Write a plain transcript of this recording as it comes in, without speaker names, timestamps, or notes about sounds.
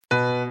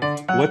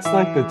What's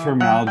like the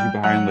terminology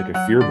behind like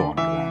a fear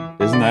boner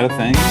then? Isn't that a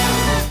thing?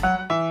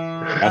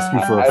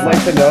 Asking for a I'd like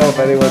to friend. know if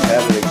anyone's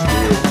had an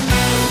experience.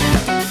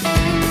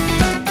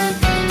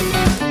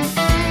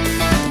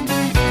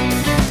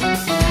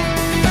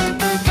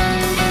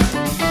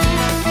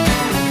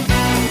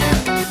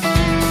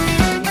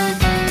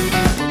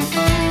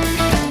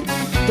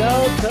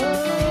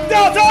 Delta!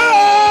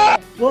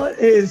 Delta! What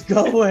is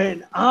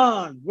going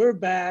on? We're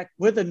back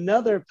with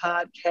another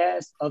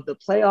podcast of the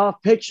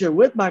Playoff Picture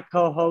with my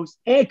co-host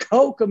and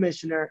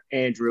co-commissioner,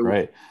 Andrew.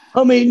 Right.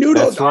 Noodle.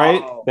 That's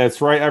right. Dog.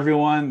 That's right,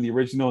 everyone. The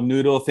original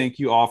Noodle. Thank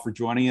you all for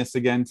joining us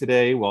again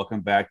today.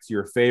 Welcome back to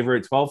your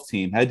favorite 12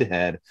 team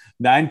head-to-head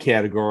 9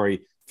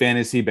 category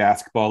fantasy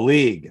basketball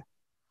league.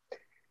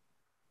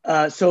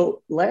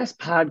 So last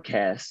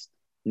podcast,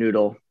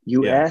 Noodle,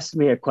 you Yeah. asked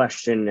me a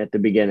question at the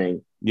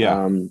beginning.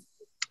 Yeah.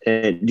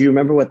 And do you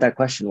remember what that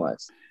question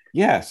was?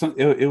 Yeah. So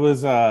it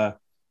was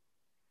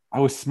I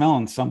was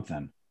smelling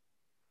something.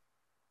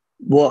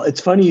 Well,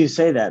 it's funny you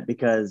say that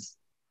because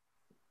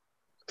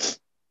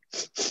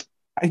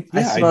I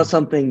smell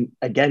something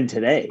again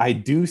today. I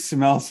do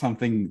smell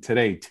something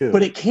today too.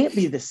 But it can't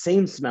be the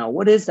same smell.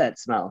 What is that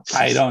smell?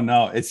 I don't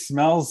know. It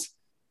smells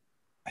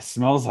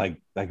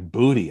like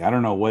booty. I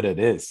don't know what it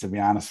is, to be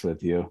honest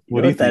with you.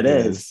 What do you that think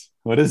it is?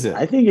 What is it?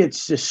 I think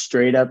it's just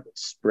straight up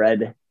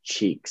spread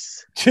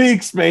cheeks.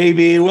 Cheeks,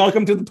 baby.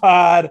 Welcome to the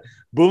pod.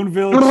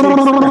 Boonville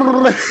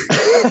Cheeks.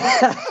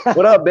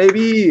 What up,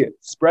 baby?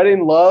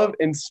 Spreading love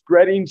and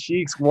spreading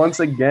cheeks once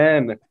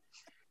again.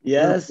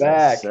 Yes,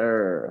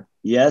 sir.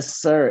 Yes,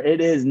 sir.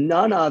 It is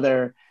none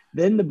other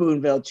than the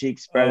Boonville Cheek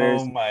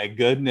Spreaders. Oh my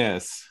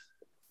goodness.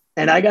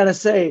 And I gotta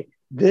say,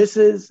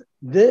 this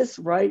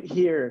right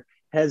here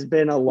has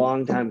been a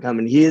long time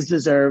coming. He has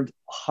deserved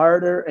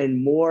harder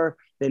and more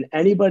than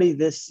anybody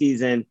this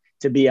season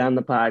to be on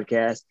the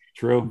podcast.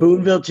 True.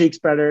 Boonville Cheek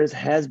Spreaders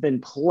has been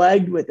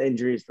plagued with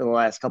injuries for the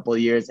last couple of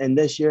years, and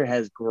this year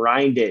has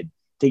grinded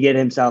to get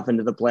himself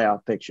into the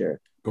playoff picture.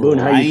 Boone,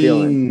 how you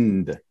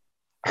feeling?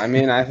 I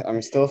mean,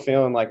 I'm still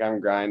feeling like I'm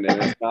grinding.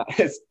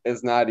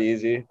 It's not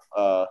easy.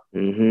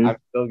 I'm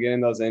still getting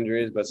those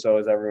injuries, but so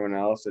is everyone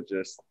else.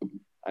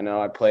 I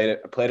know I played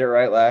it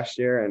right last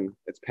year, and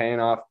it's paying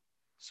off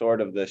sort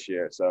of this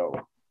year. So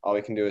all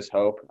we can do is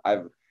hope.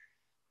 I've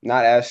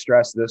not as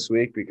stressed this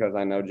week because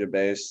I know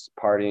Jabez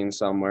partying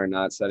somewhere,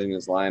 not setting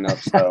his lineup.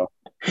 So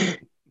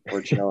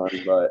we're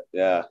chilling. But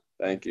yeah,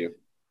 thank you.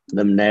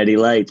 Them natty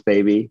lights,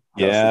 baby.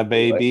 Yeah,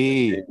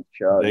 baby.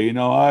 Dayton,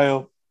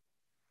 Ohio.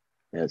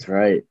 That's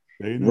right.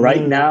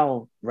 Right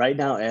now,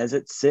 as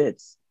it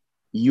sits,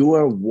 you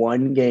are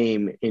one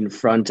game in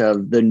front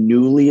of the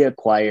newly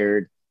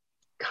acquired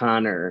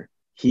Connor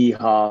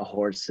Hee-Haw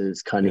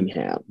Horses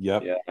Cunningham.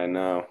 Yep. Yeah, I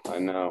know.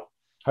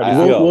 How do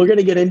you feel? We're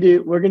gonna get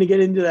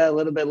into that a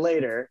little bit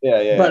later.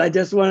 Yeah. But I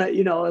just want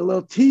to, a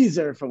little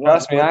teaser for what.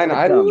 Trust me, I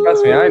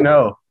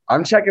know.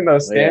 I'm checking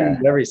those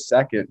standings every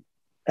second.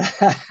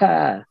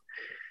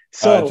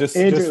 So just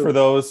Andrew, for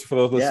those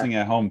listening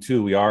at home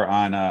too, we are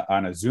on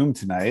a Zoom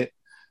tonight,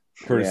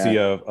 courtesy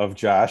of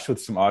Josh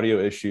with some audio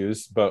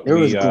issues. But there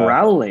was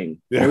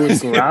growling. Yeah, it was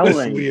growling. It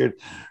was weird.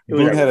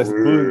 Boone had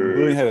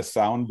a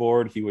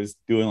soundboard. He was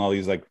doing all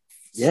these like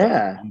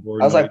I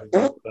was like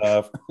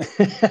stuff.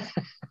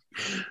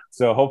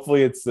 So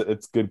hopefully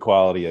it's good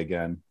quality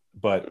again.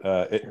 But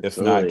if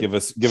not, give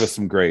us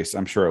some grace.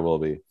 I'm sure it will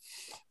be.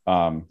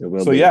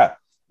 Yeah,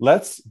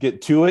 let's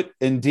get to it.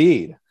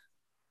 Indeed.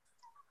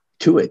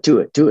 To it. Do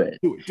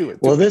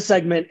Well, it. this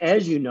segment,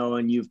 as you know,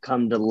 and you've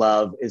come to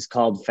love, is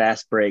called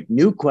Fast Break.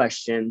 New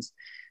questions.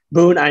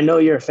 Boone, I know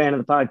you're a fan of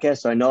the podcast,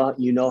 so I know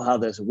you know how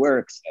this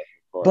works.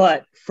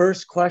 But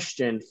first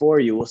question for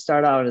you, we'll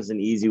start out as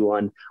an easy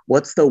one.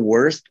 What's the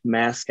worst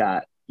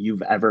mascot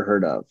you've ever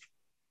heard of?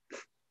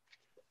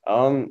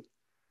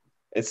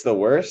 It's the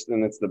worst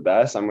and it's the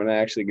best. I'm gonna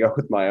actually go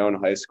with my own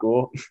high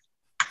school.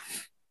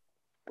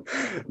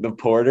 The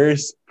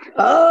Porters.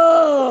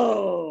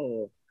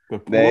 Oh, I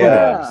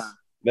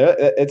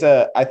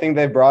think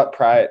they brought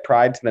pride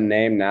to the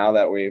name now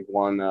that we've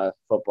won a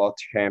football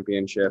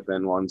championship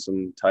and won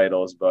some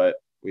titles, but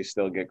we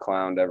still get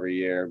clowned every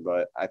year.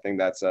 But I think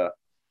that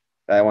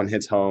one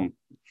hits home.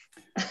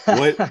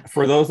 What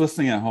for those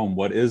listening at home?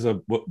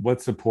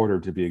 What's a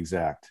porter to be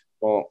exact?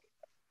 Well,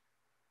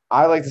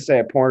 I like to say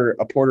a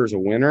porter's a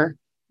winner,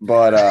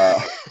 but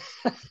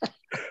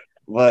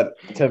but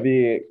to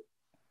be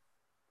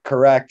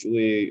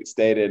correctly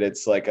stated,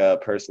 it's like a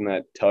person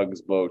that tugs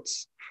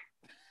boats.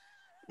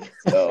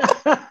 So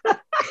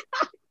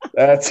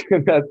that's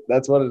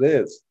what it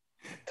is.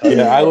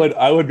 Yeah,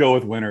 I would go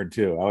with winner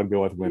too.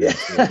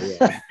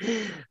 Yeah.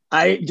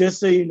 I just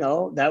so you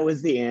know, that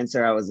was the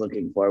answer I was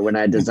looking for when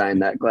I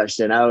designed that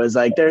question. I was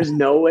like, there's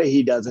no way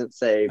he doesn't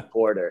say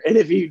Porter. And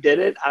if you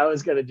didn't, I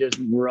was gonna just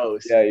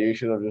roast. Yeah, you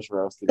should have just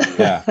roasted me.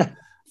 Yeah.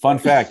 Fun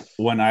fact,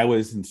 when I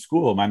was in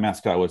school, my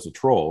mascot was the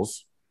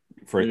Trolls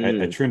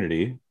at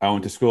Trinity. I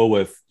went to school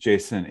with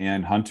Jason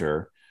and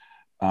Hunter.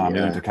 We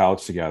went to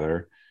college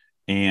together.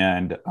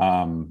 And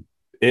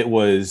it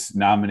was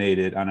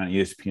nominated on an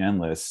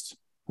ESPN list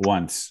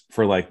once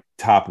for like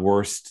top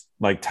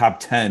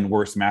 10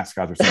 worst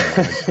mascots or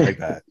something like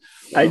that.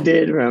 I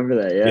did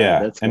remember that. Yeah.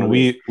 That's funny.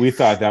 And we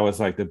thought that was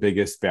like the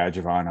biggest badge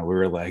of honor. We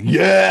were like,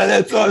 yeah,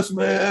 that's us,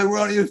 man. We're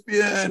on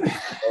ESPN.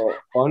 Well,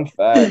 fun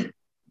fact,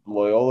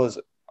 Loyola's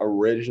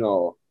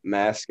original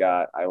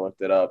mascot, I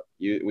looked it up.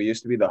 We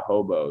used to be the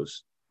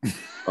Hobos.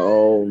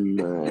 Oh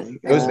my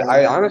God.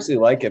 I honestly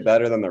like it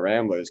better than the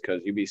Ramblers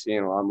because you'd be seeing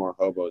a lot more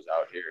hobos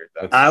out here.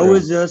 I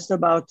was just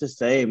about to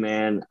say,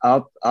 man,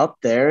 up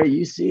there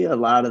you see a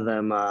lot of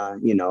them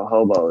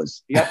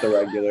hobos. You got the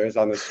regulars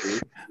on the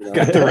street.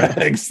 Got the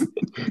regs.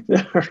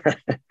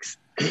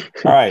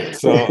 All right,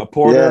 so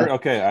Porter,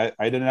 okay,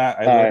 I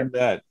learned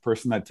that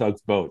person that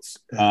tugs boats.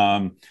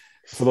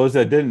 For those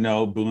that didn't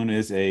know, Boone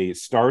is a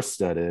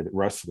star-studded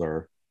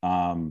wrestler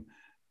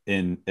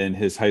in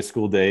his high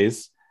school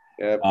days.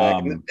 Yeah,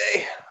 back in the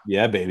day.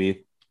 Yeah,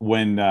 baby.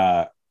 When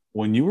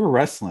you were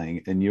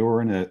wrestling and you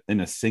were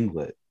in a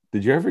singlet,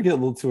 did you ever get a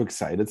little too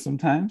excited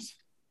sometimes?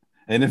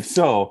 And if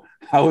so,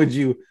 how would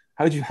you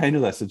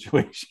handle that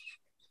situation?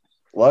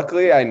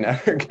 Luckily, I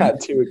never got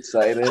too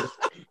excited.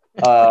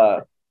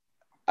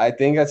 I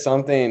think that's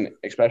something,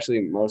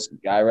 especially most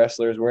guy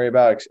wrestlers worry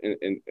about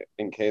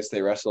in case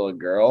they wrestle a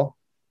girl.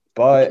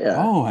 But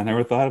I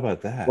never thought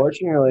about that.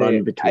 Fortunately,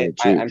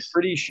 I'm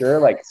pretty sure,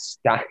 like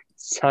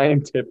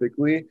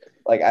scientifically,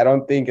 like I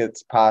don't think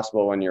it's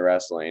possible when you're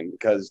wrestling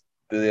because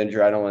the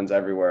adrenaline's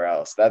everywhere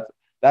else.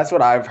 That's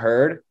what I've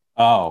heard.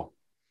 Oh,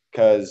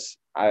 because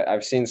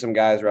I've seen some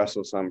guys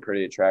wrestle some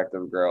pretty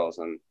attractive girls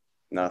and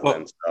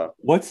nothing. So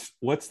what's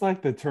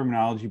like the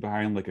terminology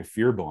behind like a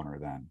fear boner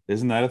then?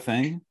 Isn't that a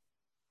thing?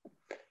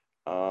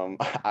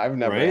 I've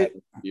never had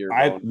a fear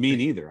boner. Me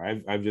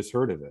neither. I've just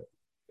heard of it.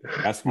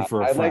 Asking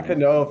for a I'd friend. like to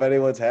know if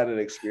anyone's had an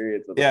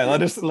experience with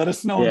let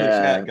us know in the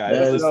chat, guys.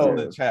 Let us know in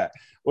the chat.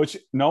 Which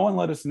no one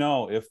let us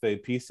know if they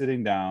pee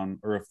sitting down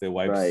or if they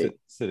wipe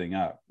sitting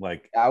up.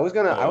 Like I was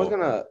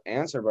gonna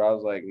answer, but I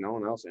was like, no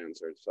one else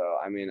answered. So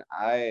I mean,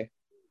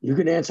 you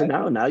can answer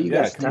now. Now you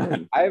got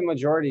time. I have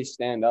majority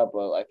stand up,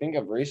 but I think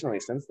I've recently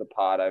since the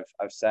pod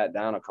I've sat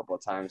down a couple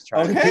of times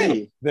trying to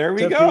pee. There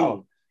we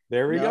go.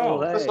 There we go.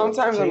 But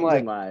sometimes I'm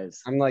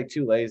like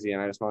too lazy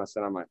and I just want to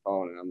sit on my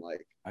phone and I'm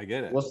like, I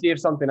get it. We'll see if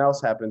something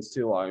else happens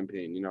too while I'm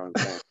peeing. You know what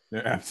I'm saying?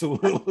 Yeah,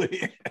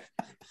 absolutely.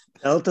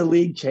 Delta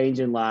League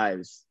changing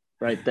lives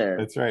right there.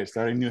 That's right.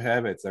 Starting new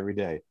habits every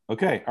day.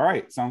 Okay. All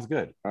right. Sounds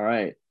good. All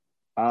right.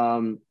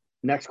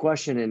 Next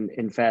question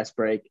in Fast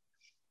Break.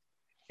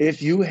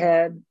 If you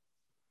had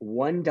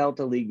one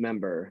Delta League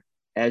member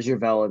as your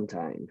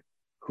Valentine,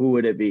 who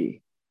would it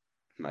be?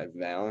 My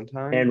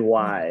Valentine? And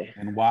why?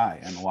 And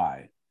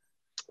why?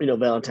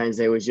 Valentine's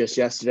Day was just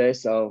yesterday,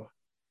 so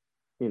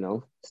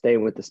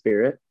staying with the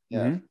spirit. Yeah.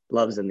 Mm-hmm.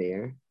 Love's in the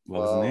air.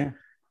 Love's in the air.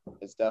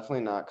 It's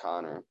definitely not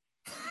Connor.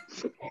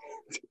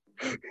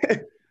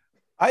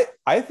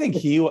 I think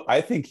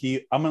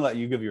I'm gonna let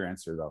you give your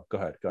answer though. Go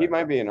ahead. He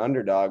might be an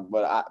underdog,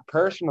 but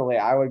personally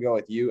I would go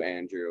with you,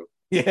 Andrew.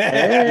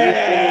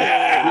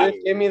 Yeah. You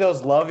just give me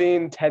those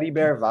loving teddy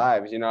bear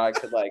vibes. I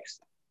could like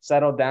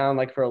settle down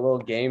like for a little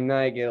game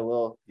night, get a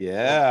little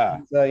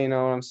pizza, you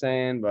know what I'm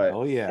saying?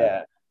 But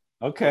yeah.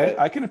 Okay,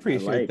 I can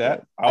appreciate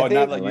that. I would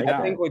not let you down.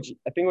 I think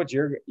what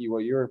you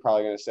were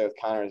probably going to say with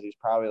Connor is he's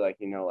probably like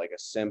like a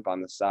simp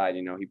on the side.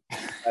 He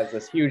has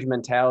this huge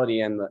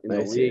mentality in the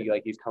league,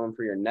 like he's coming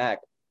for your neck.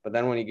 But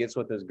then when he gets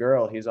with his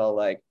girl, he's all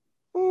like,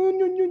 oh,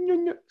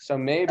 no. So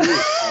maybe.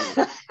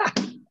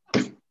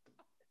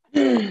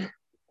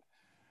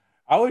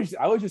 I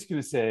was just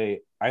gonna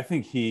say I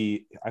think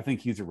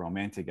he's a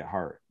romantic at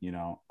heart.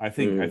 I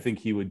think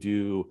he would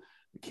do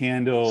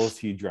candles,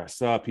 he'd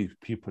dress up,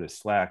 he put his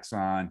slacks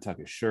on, tuck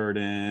his shirt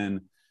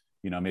in,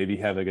 maybe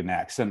have like an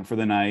accent for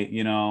the night,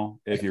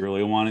 if you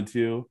really wanted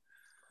to.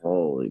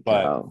 Holy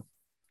cow.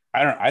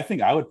 I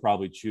think I would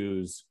probably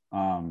choose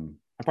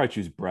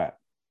Brett.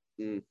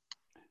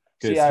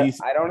 See, I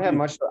don't have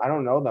much. I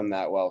don't know them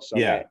that well, so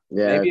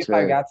maybe if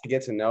I got to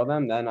get to know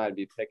them, then I'd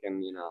be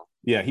picking.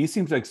 Yeah, he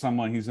seems like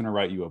someone. He's gonna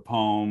write you a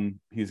poem.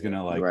 He's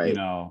gonna like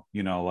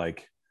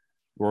like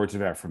words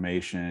of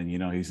affirmation.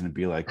 He's gonna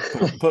be like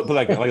put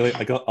like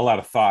a lot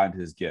of thought into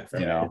his gift.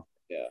 Yeah.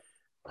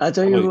 I'll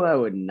tell you who I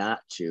would not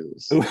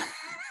choose.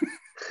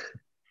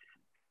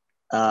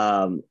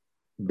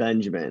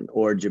 Benjamin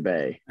or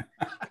Jabay.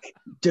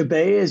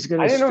 Jabay is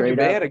gonna. I didn't know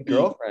Jabay had a eat.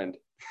 girlfriend.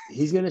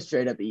 He's gonna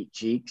straight up eat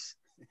cheeks.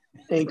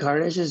 And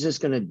Carnage is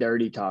just gonna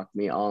dirty talk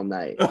me all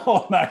night.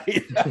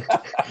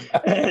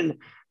 And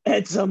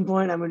at some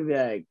point, I'm gonna be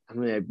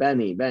like,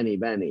 Benny,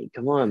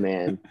 come on,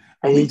 man.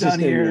 And he's just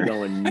gonna be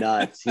going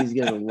nuts. He's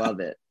gonna love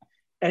it,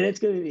 and it's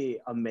gonna be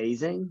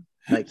amazing.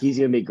 Like he's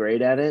gonna be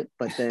great at it.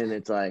 But then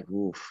it's like,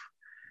 oof.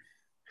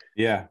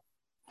 Yeah.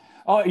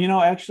 Oh,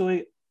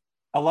 actually,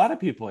 a lot of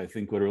people I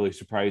think would really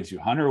surprise you.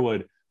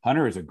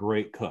 Hunter is a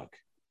great cook.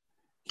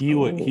 He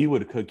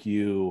would cook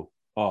you.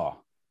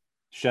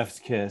 Chef's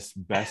kiss,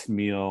 best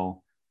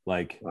meal,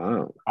 like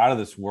out of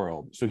this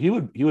world. So he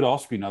would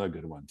also be another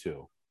good one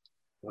too.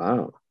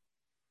 Wow,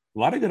 a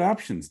lot of good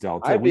options,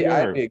 Delta. I'd be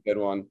a good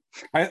one.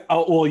 I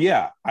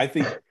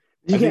think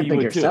You can't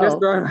pick yourself. Just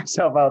throwing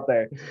myself out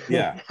there.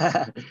 Yeah.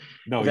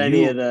 No,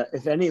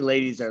 if any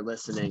ladies are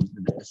listening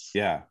to this.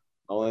 Yeah.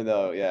 Only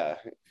though, yeah.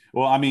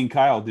 Well, I mean,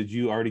 Kyle, did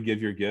you already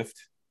give your gift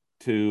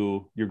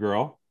to your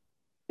girl?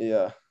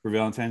 Yeah. For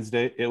Valentine's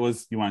Day? It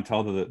was, you want to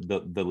tell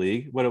the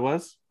league what it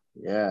was?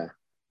 Yeah.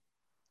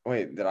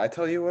 Wait, did I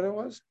tell you what it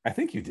was? I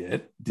think you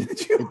did.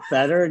 Did you? It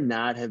better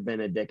not have been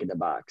a dick in the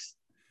box.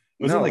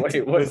 Was it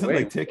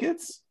like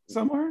tickets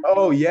somewhere?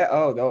 Oh yeah.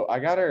 Oh no, I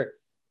got her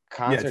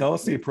concert. Yeah, tell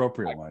us the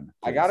appropriate one.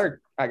 Please.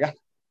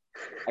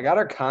 I got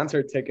her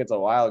concert tickets a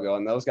while ago,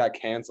 and those got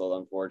canceled,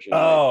 unfortunately.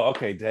 Oh,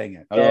 okay, dang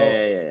it.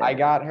 Yeah. I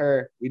got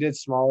her. We did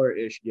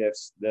smaller-ish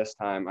gifts this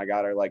time. I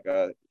got her like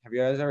a. Have you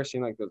guys ever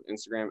seen like those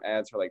Instagram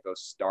ads for like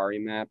those starry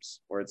maps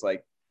where it's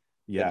like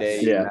the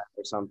day map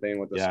or something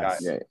with the sky?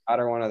 Yeah. I got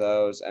her one of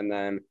those, and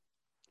then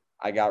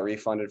I got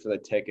refunded for the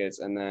tickets,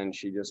 and then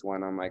she just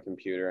went on my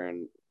computer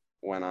and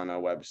went on a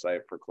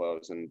website for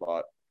clothes and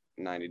bought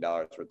 $90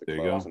 worth of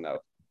clothes, and that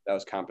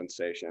was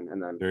compensation.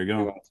 And then there you go.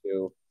 We went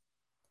to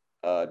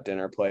a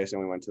dinner place,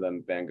 and we went to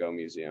the Van Gogh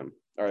museum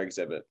or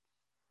exhibit.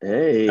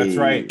 Hey, that's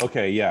right.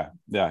 Okay, yeah,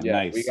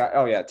 nice. We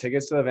got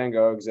tickets to the Van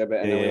Gogh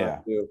exhibit, and then we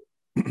went to.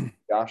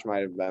 Josh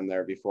might have been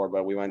there before,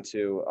 but we went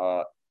to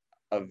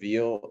a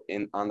veal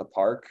on the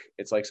park.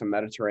 It's like some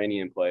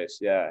Mediterranean place.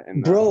 Yeah.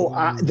 And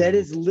that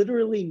is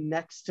literally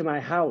next to my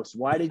house.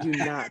 Why did you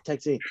not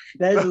text me?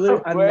 That is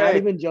literally, I'm not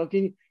even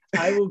joking.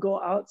 I will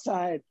go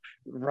outside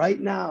right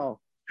now,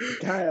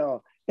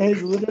 Kyle. It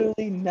is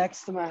literally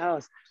next to my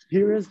house.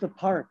 Here is the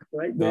park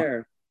right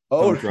there.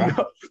 Oh,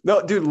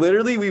 no, dude,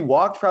 literally we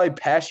walked probably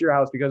past your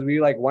house because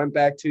we like went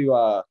back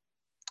to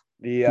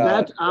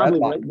that's Red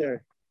Line. right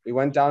there. We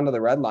went down to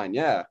the Red Line.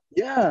 Yeah.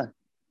 Yeah.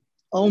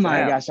 Oh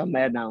my gosh, I'm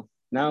mad now.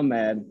 Now I'm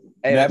mad.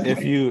 Hey,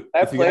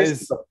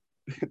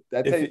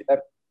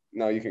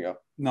 no, you can go.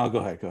 No, go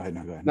ahead. No,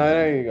 go ahead.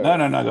 No, you go.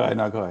 No,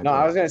 go ahead. No,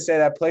 I was gonna say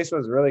that place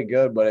was really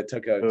good, but it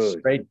took a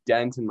straight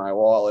dent in my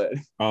wallet.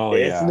 Oh,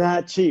 it's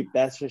not cheap.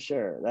 That's for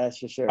sure.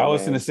 I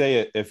was gonna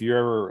say, if you're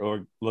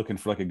ever looking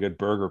for like a good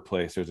burger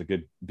place, there's a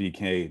good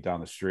BK down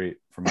the street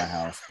from my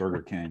house,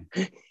 Burger King.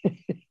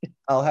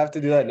 I'll have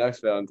to do that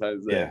next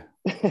Valentine's Day.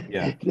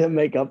 Yeah. To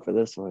make up for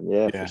this one.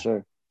 Yeah, for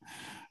sure.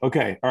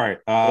 Okay. All right.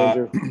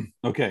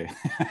 Okay.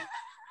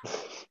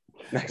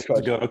 Next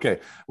question. Okay.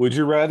 Would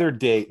you rather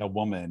date a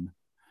woman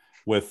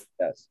with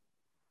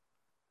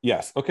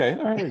Yes. Okay.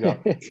 All right. There we go.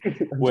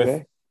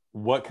 With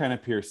what kind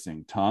of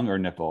piercing? Tongue or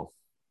nipple?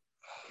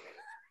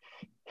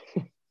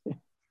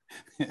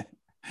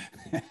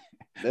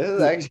 This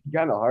is actually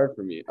kind of hard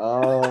for me.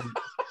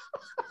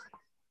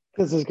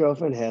 Because his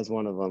girlfriend has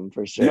one of them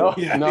for sure. No.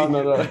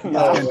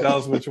 Tell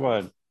us which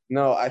one.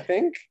 No, I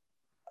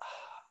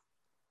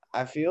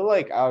feel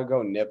like I would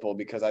go nipple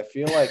because I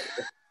feel like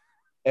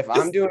if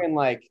I'm doing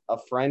like a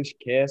French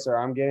kiss or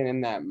I'm getting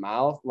in that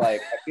mouth,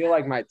 like I feel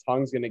like my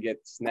tongue's gonna get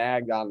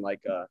snagged on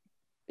like I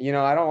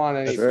don't want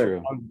any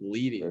tongue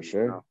bleeding. For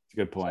sure. It's a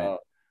good point. So,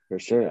 for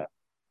sure. Yeah.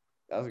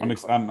 I'm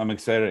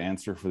excited to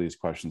answer for these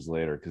questions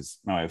later because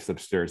my wife's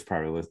upstairs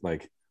probably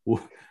like,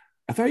 well,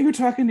 I thought you were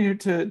talking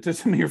to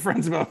some of your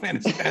friends about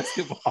fantasy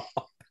basketball.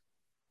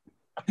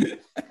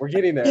 We're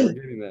getting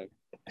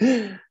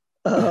there.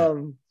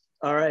 All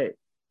right.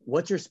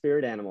 What's your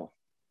spirit animal?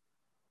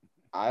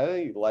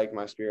 I like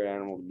my spirit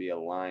animal to be a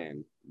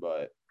lion,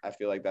 but I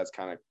feel like that's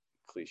kind of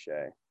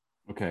cliche.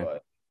 Okay.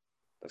 But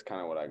that's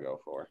kind of what I go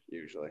for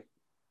usually.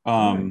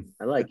 I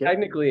like it.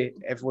 Technically,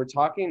 if we're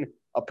talking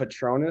a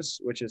Patronus,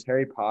 which is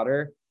Harry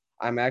Potter,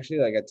 I'm actually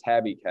like a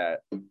tabby cat.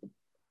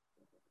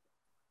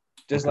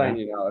 Just letting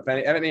you know, if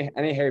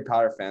any Harry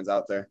Potter fans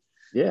out there.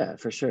 Yeah,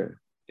 for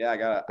sure. Yeah, I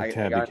got a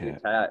new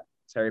cat.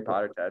 It's Harry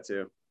Potter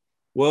tattoo.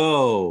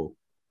 Whoa.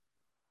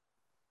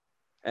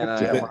 And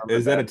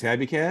is that a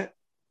tabby cat?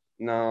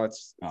 No,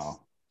 it's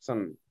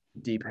some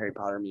deep Harry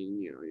Potter meaning.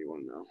 You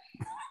wouldn't know.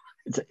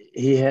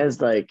 He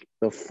has like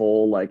the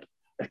full like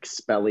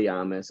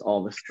Expelliarmus,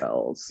 all the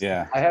spells.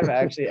 Yeah, I have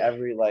actually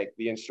every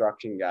the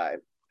instruction guide.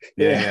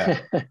 Yeah.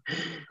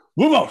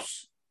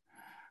 Lumos.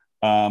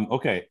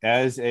 Okay,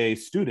 as a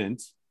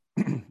student,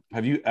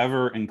 have you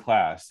ever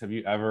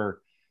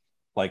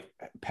like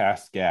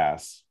passed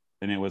gas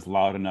and it was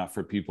loud enough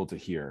for people to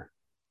hear?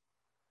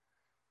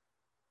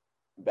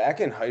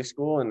 Back in high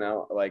school and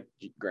now like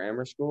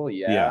grammar school,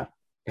 yeah.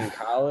 In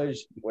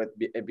college, with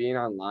it being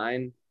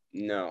online,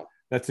 no.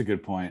 That's a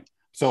good point.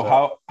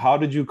 So how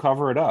did you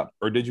cover it up,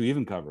 or did you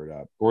even cover it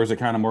up, or is it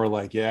kind of more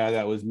like, yeah,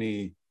 that was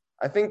me?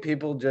 I think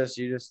people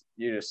you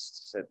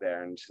just sit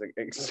there and just like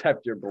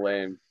accept your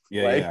blame.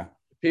 Yeah.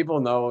 People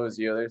know it was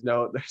you. There's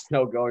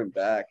no going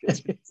back.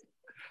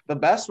 The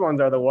best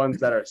ones are the ones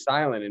that are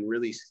silent and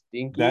really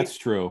stinky. That's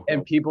true.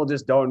 And people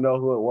just don't know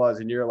who it was,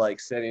 and you're like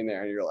sitting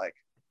there and you're like,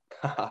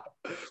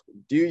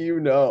 do you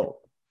know?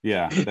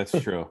 Yeah, that's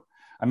true.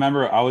 I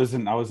remember I was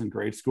in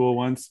grade school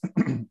once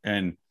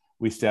and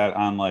we sat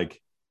on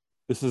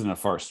this isn't a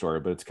fart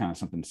story, but it's kind of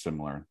something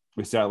similar.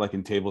 We sat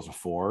in tables of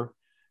 4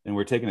 and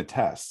we're taking a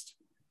test,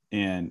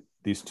 and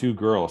these 2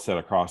 girls sat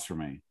across from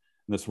me. And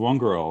this one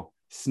girl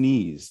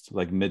sneezed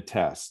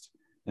mid-test,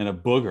 and a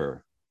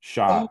booger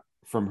shot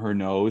from her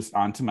nose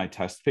onto my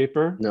test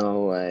paper.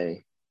 No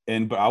way.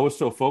 But I was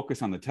so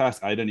focused on the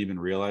test, I didn't even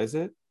realize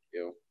it.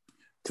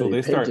 So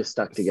they just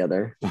stuck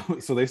together.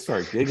 So they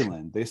start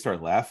giggling. They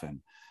start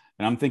laughing.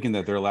 And I'm thinking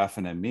that they're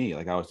laughing at me,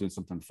 like I was doing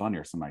something funny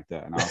or something like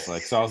that. And I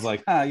was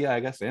like, yeah, I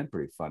guess I am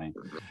pretty funny.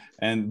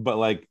 But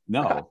like,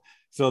 no.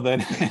 So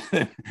then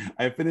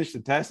I finish the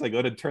test. I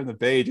go to turn the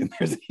page, and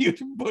there's a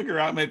huge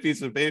booger on my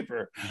piece of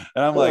paper.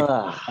 And I'm like,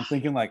 I'm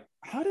thinking like,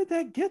 how did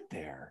that get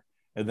there?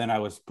 And then I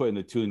was putting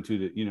the two and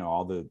two,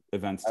 all the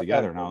events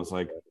together. And I was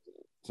like,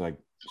 it's like,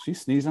 she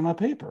sneezed on my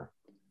paper.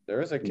 There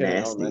was a kid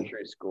in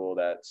elementary school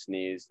that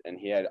sneezed, and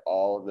he had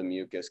all of the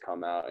mucus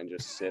come out and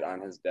just sit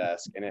on his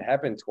desk. And it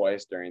happened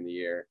twice during the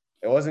year.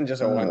 It wasn't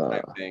just a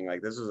one-time thing.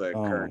 Like, this was a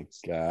occurrence.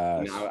 Oh, my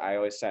gosh. And I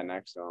always sat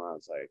next to him. I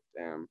was like,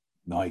 damn.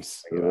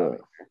 Nice.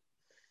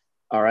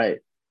 All right.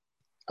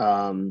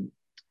 I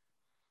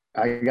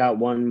got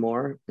one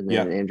more. And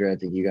then, Andrew, I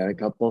think you got a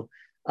couple.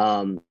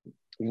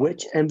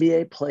 Which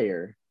NBA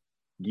player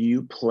do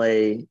you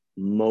play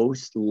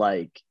most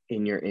like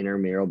in your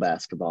intramural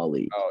basketball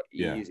league? Oh,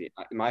 easy.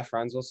 Yeah. My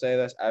friends will say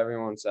this.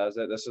 Everyone says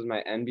it. This is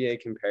my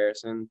NBA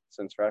comparison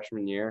since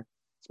freshman year.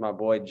 It's my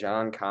boy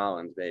John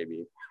Collins,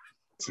 baby.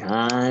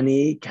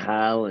 Johnny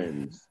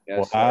Collins.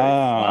 Yes,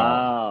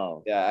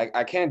 wow. Yeah,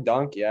 I can't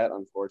dunk yet,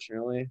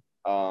 unfortunately.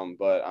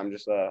 But I'm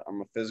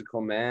a physical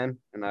man,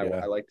 and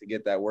I like to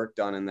get that work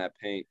done in that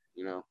paint.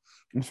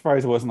 I'm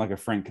surprised it wasn't like a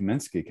Frank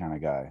Kaminsky kind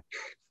of guy.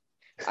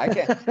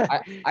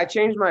 I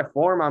changed my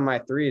form on my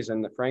threes,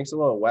 and the Frank's a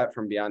little wet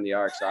from beyond the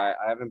arc, so I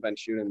haven't been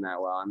shooting that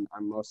well.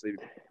 I'm mostly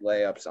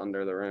layups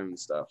under the rim and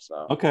stuff.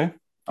 So okay,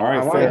 all right.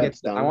 I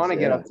want to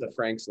get up to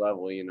Frank's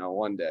level,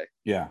 one day.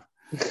 Yeah.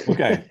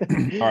 Okay.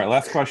 All right.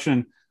 Last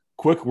question.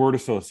 Quick word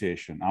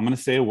association. I'm going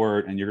to say a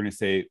word, and you're going to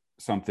say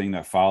something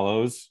that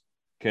follows.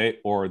 Okay,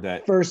 or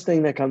that first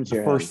thing that comes to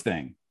your first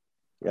thing.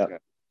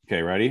 Yep.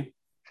 Okay, ready?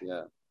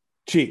 Yeah.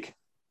 Cheek.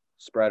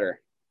 Spreader.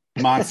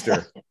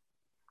 Monster.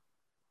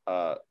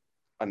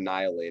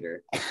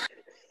 Annihilator.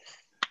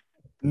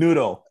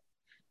 Noodle.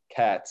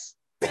 Cats.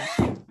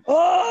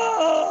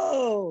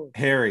 Oh.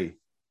 Harry.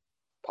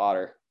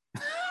 Potter.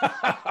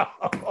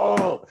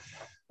 Oh.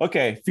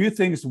 Okay, few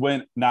things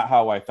went not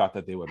how I thought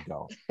that they would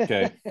go.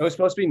 Okay. It was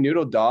supposed to be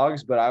noodle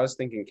dogs, but I was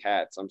thinking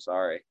cats. I'm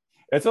sorry.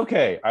 It's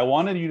okay. I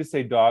wanted you to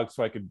say dog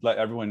so I could let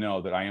everyone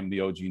know that I am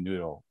the OG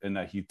Noodle and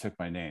that he took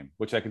my name,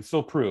 which I can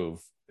still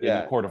prove in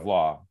the court of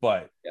law.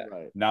 But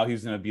now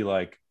he's going to be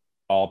like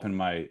all up in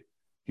my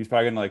 – he's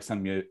probably going to like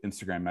send me an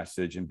Instagram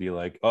message and be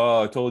like,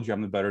 oh, I told you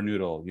I'm the better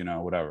Noodle,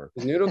 whatever.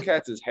 Noodle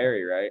Cats is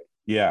Harry, right?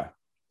 Yeah.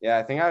 Yeah,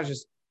 I think I was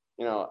just,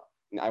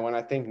 when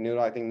I think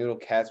Noodle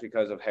Cats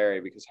because of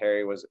Harry, because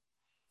Harry was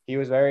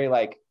very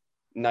like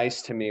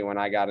nice to me when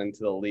I got into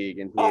the league.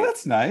 And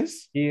that's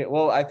nice.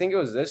 I think it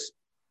was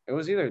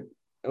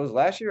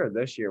last year or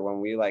this year when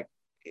we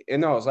it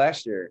was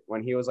last year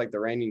when he was like the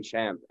reigning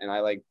champ, and I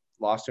like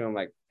lost to him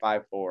like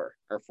 5-4 or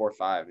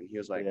 4-5, and he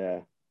was like,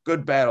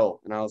 good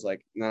battle. And I was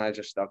like, and then I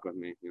just stuck with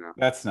me,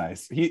 That's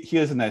nice. He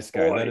is a nice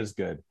guy. Boy. That is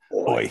good.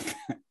 Boy.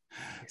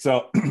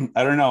 So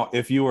I don't know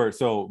if you were,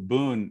 so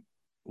Boone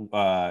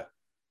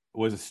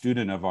was a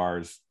student of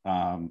ours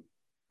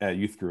at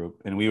youth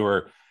group, and we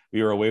were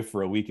away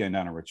for a weekend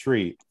on a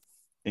retreat,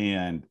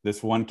 and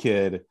this one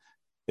kid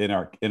in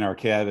our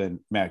cabin,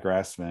 Matt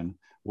Grassman,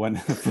 when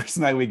the first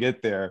night we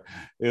get there,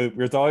 it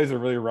was always a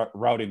really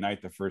rowdy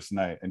night the first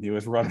night, and he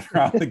was running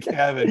around the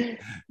cabin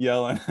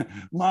yelling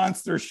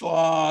monster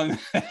schlong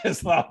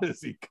as loud as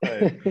he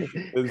could.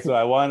 And so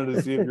I wanted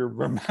to see if you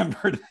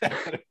remembered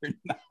that or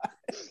not.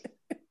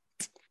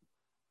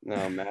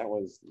 No, Matt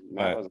was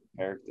a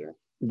character.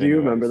 Do you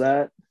remember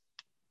that?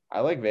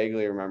 I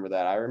vaguely remember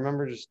that. I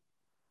remember just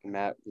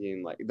Matt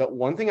being like, the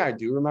one thing I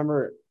do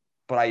remember,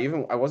 but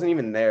I wasn't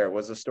even there,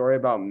 was a story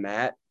about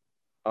Matt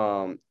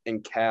and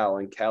Cal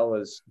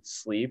was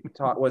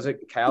was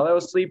it Cal that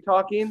was sleep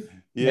talking?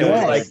 Yeah. It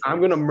was like, I'm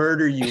gonna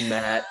murder you,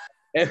 Matt.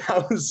 And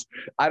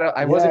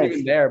I wasn't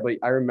even there, but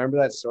I remember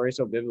that story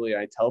so vividly.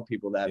 I tell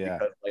people that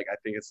because I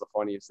think it's the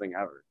funniest thing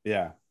ever.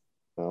 Yeah.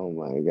 Oh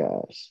my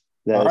gosh.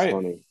 That's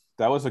funny.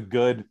 That was a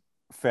good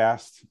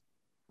fast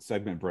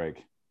segment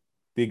break.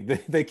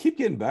 They keep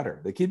getting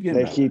better. They keep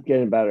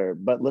getting better.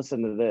 But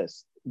listen to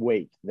this.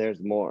 Wait, there's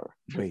more.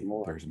 There's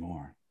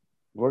more.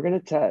 We're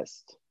gonna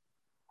test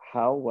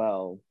how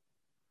well.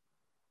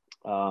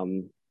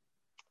 Hold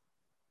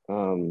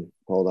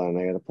on,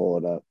 I gotta pull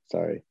it up.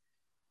 Sorry.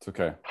 It's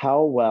okay.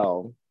 How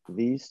well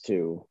these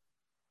two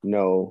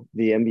know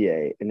the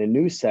NBA in a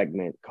new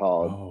segment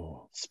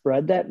called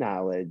 "Spread That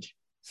Knowledge,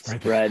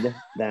 Spread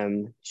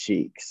Them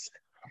Cheeks."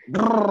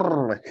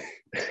 We're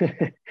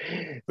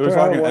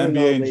talking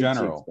NBA in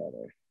general.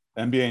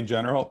 NBA in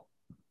general.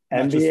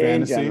 NBA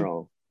in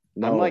general.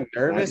 No, I'm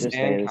nervous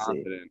and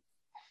confident.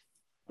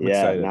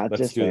 Not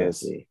just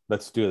fantasy.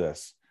 Let's do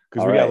this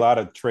because we got a lot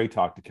of Trey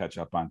talk to catch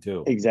up on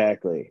too.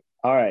 Exactly.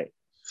 All right.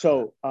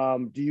 So,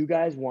 do you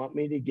guys want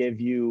me to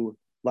give you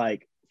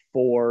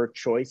 4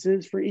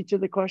 choices for each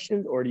of the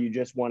questions, or do you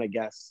just want to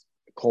guess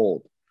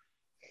cold?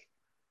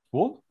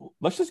 Well,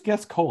 let's just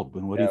guess cold.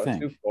 What do you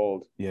think? Too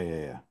cold.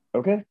 Yeah.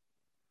 Okay.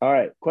 All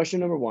right. Question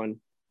number 1.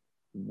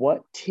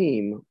 What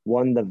team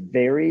won the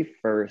very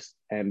first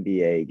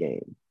NBA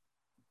game?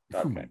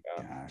 Oh my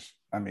gosh.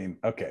 I mean,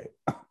 okay.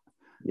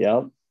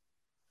 Yep.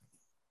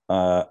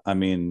 I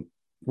mean,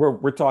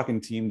 we're talking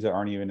teams that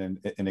aren't even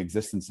in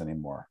existence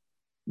anymore.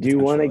 Do you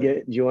want to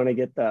get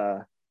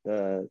the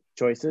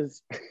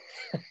choices?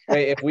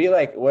 Wait, if we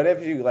what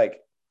if you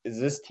is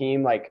this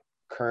team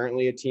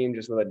currently a team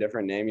just with a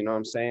different name? You know what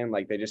I'm saying?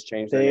 They just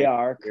changed their name. They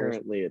are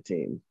currently a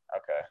team.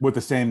 Okay. With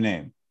the same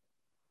name.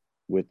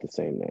 With the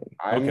same name.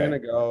 I'm gonna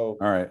go.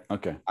 All right.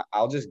 Okay.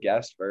 I'll just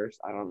guess first.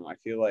 I don't know. I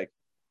feel like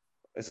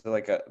this is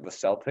the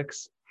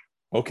Celtics.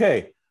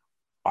 Okay.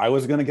 I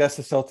was gonna guess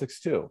the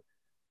Celtics too.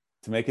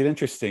 To make it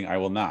interesting, I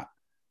will not.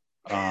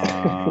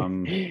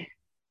 I'm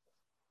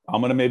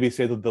gonna maybe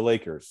say the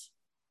Lakers.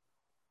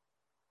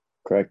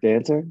 Correct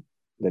answer: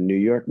 the New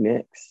York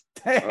Knicks.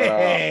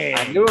 Hey!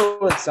 I knew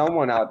it was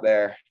someone out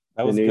there.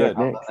 That was good.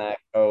 On that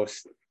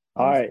coast.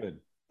 All right. Good.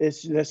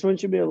 This one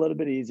should be a little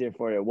bit easier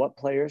for you. What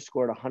player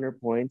scored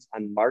 100 points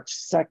on March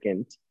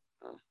 2nd,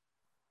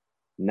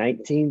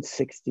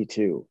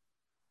 1962?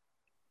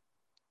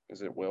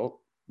 Is it Wilt?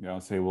 Yeah,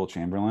 I'll say Wilt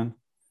Chamberlain.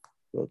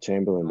 Wilt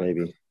Chamberlain,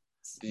 baby.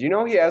 Did you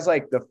know he has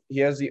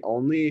the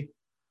only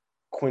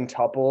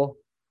quintuple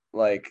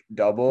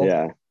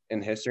double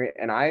in history?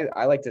 And I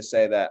like to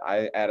say that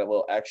I add a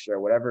little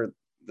extra, whatever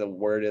the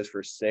word is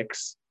for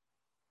 6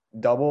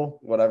 double,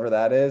 whatever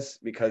that is,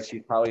 because he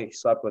probably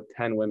slept with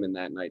 10 women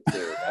that night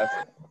too.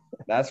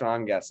 That's what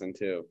I'm guessing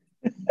too.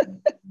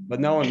 But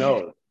no one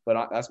knows.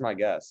 But that's my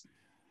guess.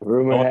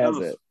 Rumor has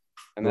it.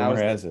 And that was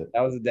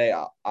the day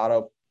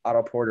Otto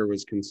Porter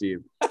was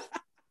conceived.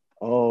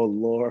 Oh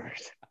Lord.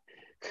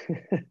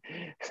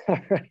 All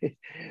right.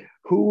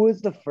 Who was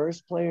the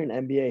first player in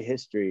NBA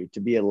history to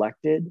be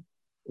elected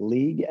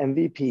league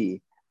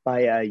MVP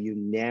by a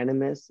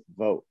unanimous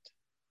vote?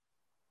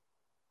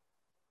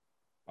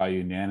 By a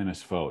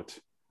unanimous vote.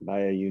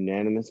 By a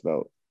unanimous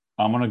vote.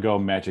 I'm gonna go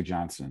Magic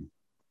Johnson.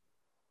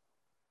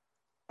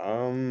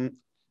 I'm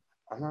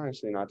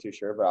actually not too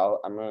sure, but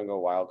I'm gonna go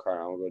wild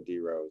card. I'm gonna go D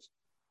Rose.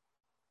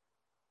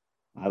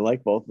 I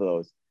like both of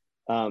those.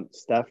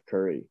 Steph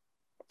Curry.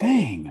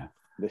 Dang.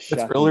 That's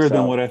earlier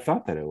than what I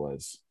thought that it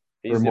was.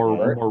 He's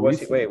more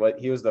recent. Wait, what?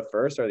 He was the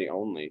first or the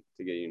only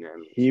to get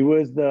unanimous? He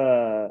was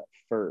the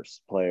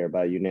first player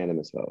by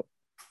unanimous vote.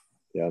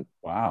 Yeah.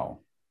 Wow.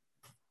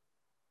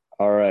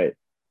 All right.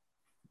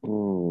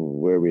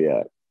 Where are we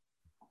at?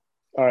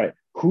 All right.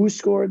 Who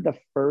scored the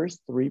first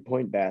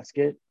 3-point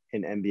basket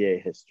in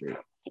NBA history?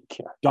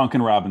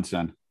 Duncan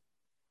Robinson.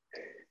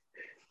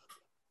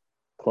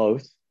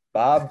 Close.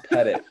 Bob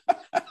Pettit.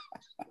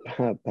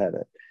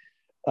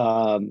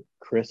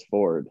 Chris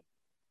Ford.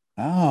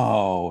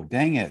 Oh,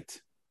 dang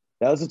it.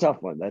 That was a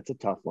tough one. That's a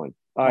tough one.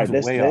 All right.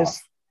 This,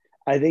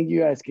 I think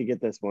you guys could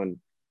get this one.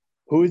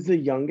 Who is the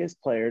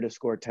youngest player to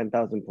score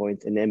 10,000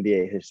 points in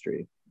NBA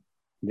history?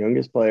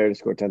 Youngest player to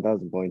score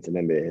 10,000 points in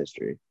NBA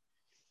history.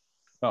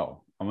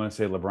 Oh, I'm going to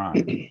say LeBron.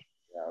 Yeah,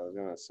 I was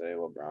going to say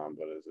LeBron,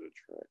 but is it a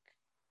trick?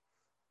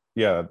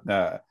 Yeah,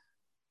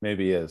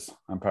 maybe is.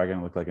 I'm probably going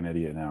to look like an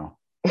idiot now.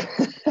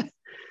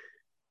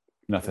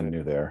 Nothing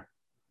new there.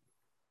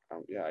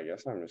 Yeah, I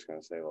guess I'm just going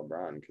to say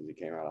LeBron because he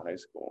came out of high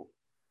school.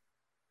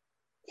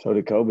 So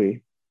did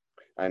Kobe.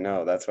 I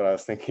know. That's what I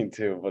was thinking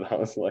too, but I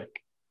was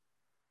like.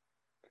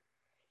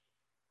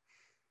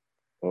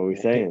 What are we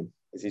saying?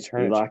 Is he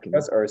trying to trick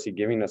us or is he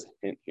giving us a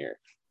hint here?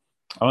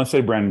 I want to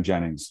say Brandon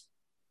Jennings.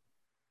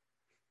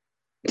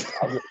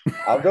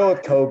 I'll go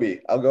with Kobe.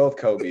 I'm going to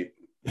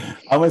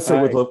say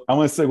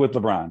with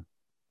LeBron.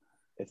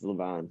 It's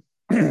LeBron.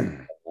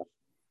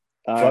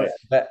 I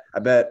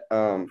bet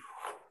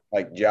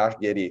Josh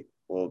Giddey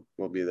will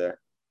be there.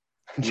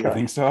 You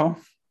think so?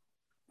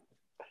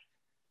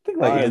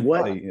 I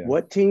think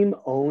what team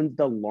owns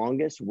the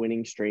longest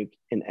winning streak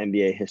in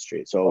NBA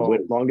history? So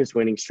longest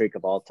winning streak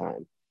of all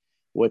time.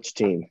 Which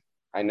team?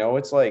 I know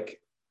it's 35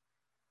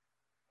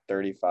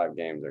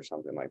 games or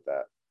something like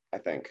that. I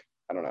think.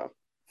 I don't know.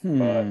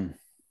 But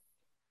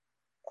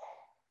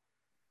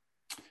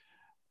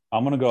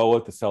I'm going to go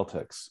with the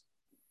Celtics.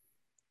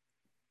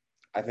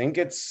 I think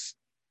it's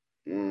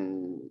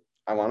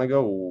I want to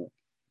go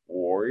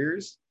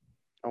Warriors.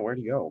 Oh, where'd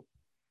he go?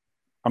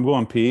 I'm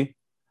going P.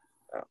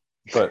 Oh.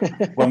 But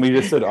when we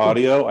just said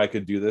audio, I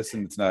could do this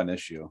and it's not an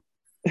issue.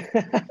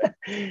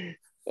 Yeah,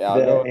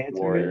 I'll go with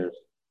Warriors.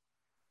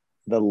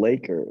 The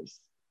Lakers.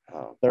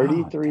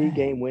 33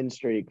 game win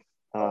streak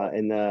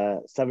in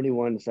the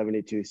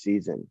 71-72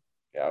 season.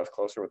 Yeah, I was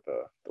closer with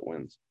the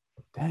wins.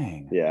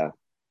 Dang. Yeah.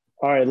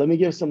 All right, let me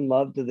give some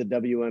love to the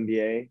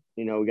WNBA.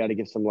 We got to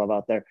give some love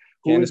out there.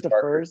 Who was the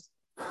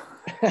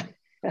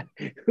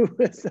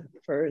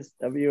first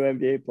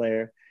WNBA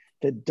player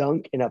to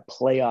dunk in a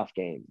playoff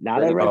game?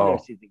 Not a regular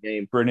season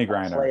game. Brittany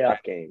Griner.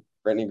 Playoff game.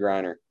 Brittany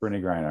Griner,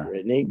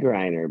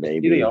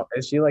 baby.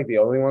 Is she the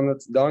only one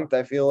that's dunked?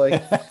 I feel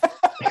like.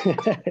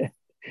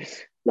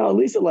 No,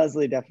 Lisa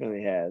Leslie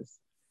definitely has.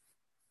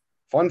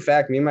 Fun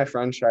fact, me and my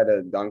friends tried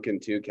to dunk in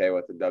 2K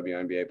with the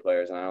WNBA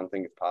players, and I don't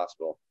think it's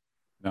possible.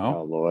 No?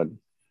 Oh, Lord.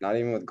 Not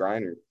even with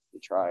Grindr. We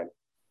tried.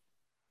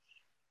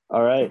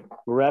 All right.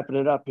 We're wrapping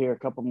it up here. A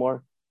couple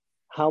more.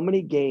 How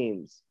many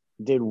games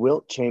did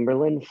Wilt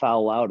Chamberlain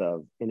foul out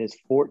of in his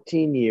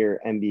 14-year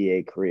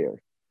NBA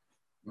career?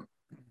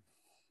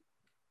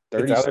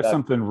 It's either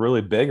something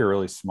really big or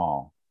really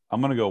small. I'm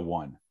going to go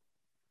 1.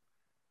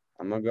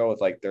 I'm going to go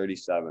with like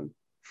 37.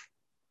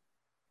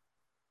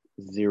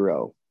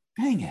 0.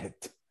 Dang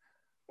it.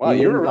 Wow,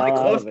 you were really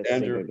close,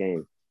 Andrew.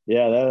 Game.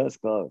 Yeah, that was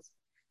close.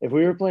 If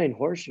we were playing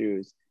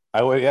horseshoes.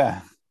 I would,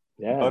 yeah.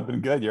 Yeah. That would have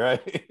been good. You're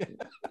right.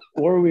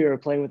 Or we were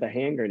playing with a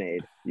hand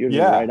grenade. You'd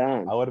been right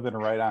on. I would have been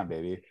right on,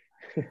 baby.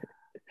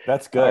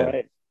 That's good. All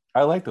right.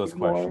 I like those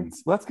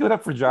questions. Let's give it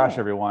up for Josh,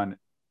 everyone.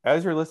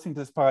 As you're listening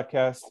to this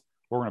podcast,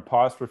 we're going to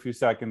pause for a few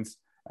seconds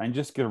and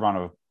just give a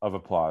round of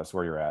applause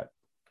where you're at.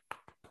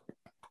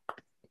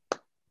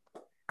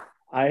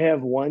 I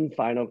have one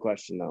final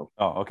question, though.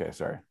 Oh, okay.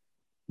 Sorry.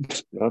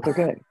 No, it's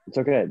okay. It's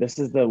okay. This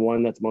is the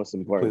one that's most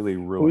important.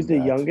 Completely ruined. Who's the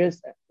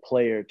youngest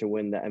player to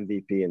win the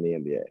MVP in the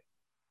NBA?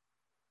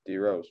 D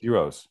Rose. D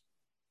Rose.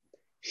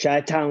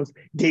 Chi-Town's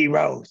D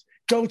Rose.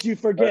 Don't you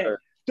forget.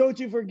 Don't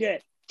you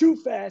forget. Too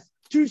fast,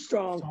 too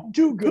strong,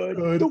 too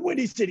good. The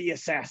Windy City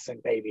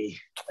Assassin, baby.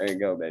 There you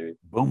go, baby.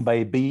 Boom,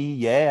 baby.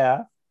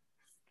 Yeah.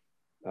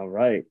 All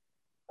right.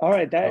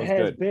 That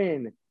has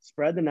been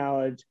Spread the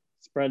Knowledge,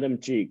 Spread Them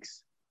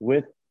Cheeks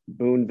with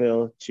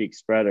Boonville Cheek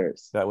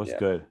Spreaders. That was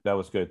good. That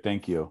was good.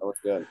 Thank you. That was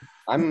good.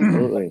 I'm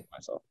absolutely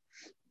myself.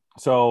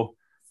 So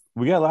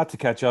we got a lot to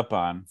catch up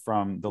on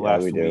from the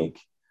last week.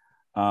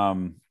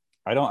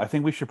 I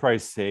think we should probably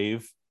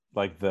save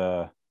like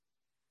the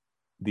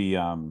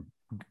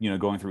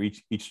going through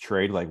each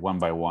trade like one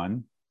by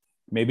one,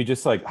 maybe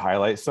just like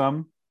highlight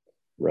some.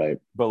 Right.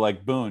 But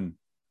like Boone,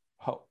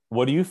 how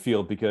do you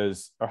feel?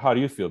 Because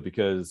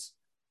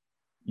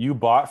you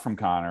bought from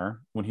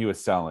Connor when he was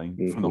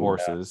selling from the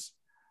horses.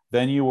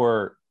 Then you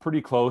were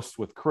pretty close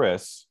with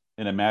Chris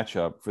in a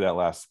matchup for that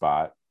last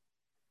spot.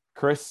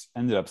 Chris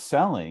ended up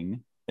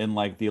selling in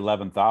like the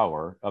 11th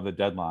hour of the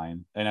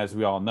deadline. And as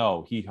we all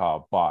know, he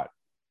bought.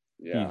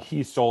 Yeah.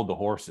 He sold the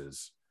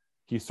horses.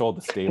 He sold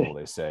the stable,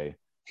 they say,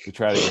 to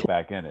try to get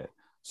back in it.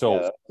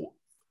 So,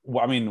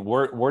 I mean,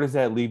 where does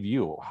that leave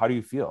you? How do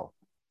you feel?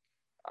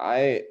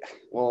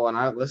 When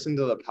I listened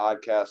to the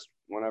podcast,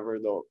 whenever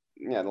the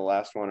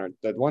last one or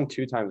the one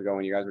 2 times ago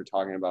when you guys were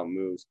talking about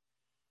moves,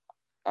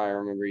 I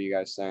remember you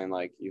guys saying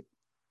like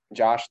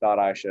Josh thought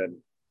I should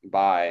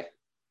buy.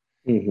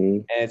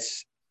 And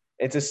it's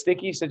a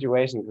sticky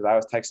situation because I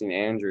was texting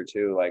Andrew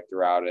too, like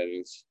throughout it.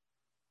 It's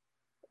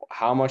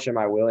how much am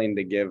I willing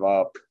to give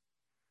up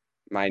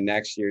my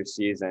next year's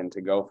season to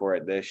go for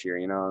it this year?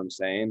 You know what I'm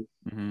saying?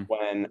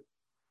 When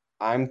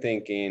I'm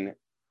thinking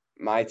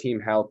my team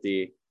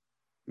healthy,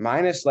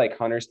 minus like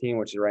Hunter's team,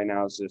 which right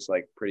now is just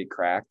like pretty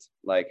cracked.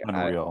 Like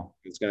unreal.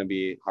 It's going to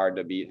be hard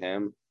to beat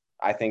him.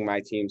 I think my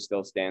team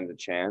still stands a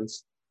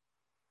chance.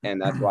 And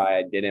that's why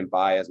I didn't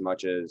buy as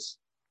much as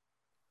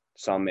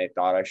some may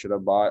thought I should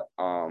have bought.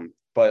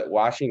 But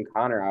watching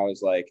Connor, I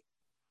was like,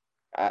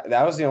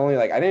 that was the only,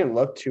 like, I didn't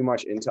look too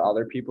much into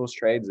other people's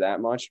trades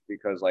that much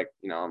because, like,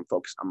 I'm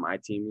focused on my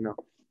team,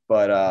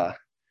 But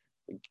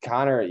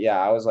Connor,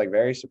 I was, like,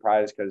 very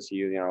surprised because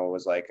he,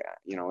 was, like,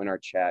 in our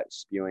chat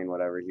spewing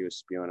whatever he was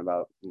spewing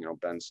about,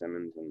 Ben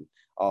Simmons and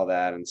all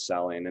that and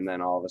selling. And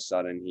then all of a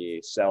sudden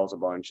he sells a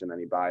bunch and then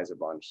he buys a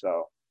bunch.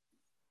 So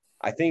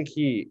I think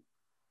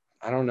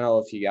I don't know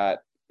if he got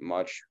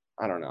much.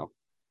 I don't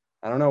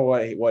know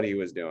what he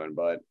was doing,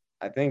 but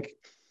I think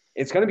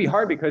it's going to be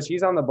hard because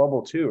he's on the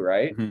bubble too,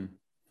 right?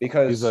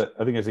 Because I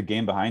think there's a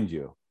game behind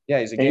you. Yeah,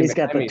 he's a game he's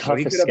got the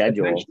toughest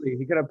schedule.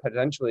 He could have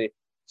potentially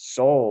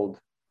sold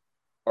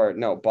or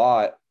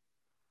bought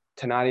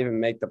to not even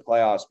make the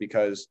playoffs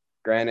because,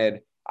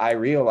 granted, I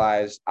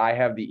realized I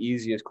have the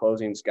easiest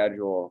closing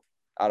schedule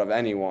out of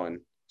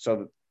anyone.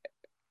 So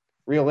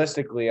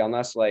realistically,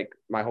 unless like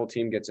my whole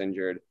team gets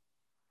injured,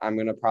 I'm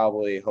going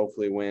to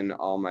hopefully win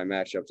all my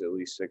matchups at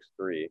least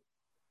 6-3,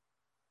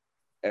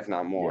 if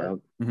not more,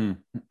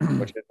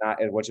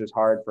 which is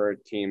hard for a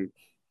team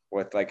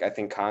with, like, I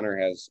think Connor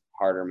has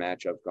harder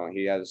matchups going.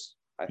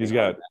 He's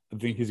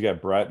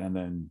got Brett and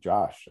then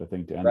Josh, I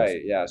think, to end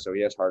right. Yeah. So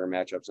he has harder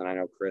matchups. And I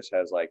know Chris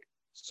has like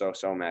so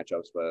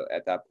matchups, but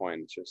at that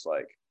point it's just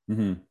like,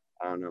 I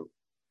don't know.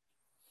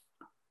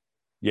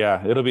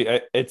 Yeah,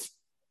 it's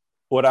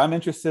what I'm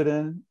interested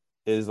in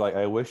is like,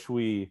 I wish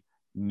we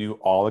knew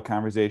all the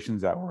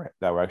conversations that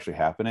were actually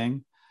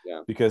happening.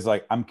 Yeah. Because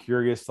like, I'm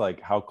curious, like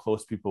how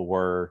close people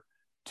were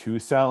to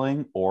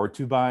selling or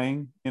to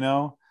buying,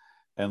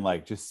 and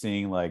like just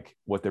seeing like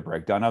what the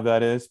breakdown of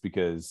that is,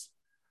 because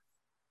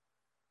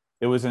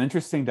it was an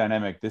interesting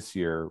dynamic this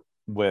year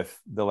with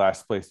the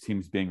last place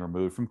teams being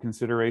removed from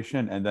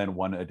consideration and then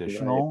one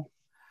additional. Right.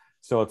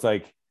 So it's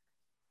like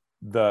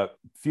the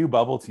few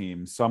bubble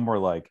teams, some were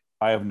like,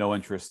 I have no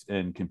interest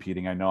in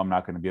competing. I know I'm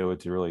not going to be able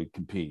to really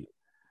compete.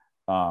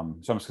 So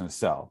I'm just going to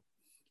sell.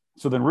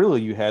 So then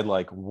really you had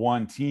like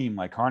one team,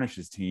 like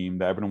Harnish's team,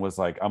 that everyone was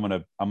like, I'm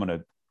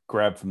gonna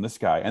grab from this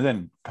guy, and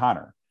then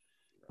Connor.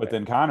 But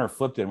then Connor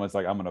flipped it and was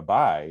like, I'm gonna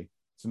buy.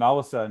 So now all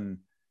of a sudden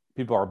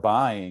people are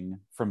buying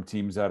from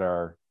teams that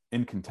are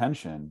in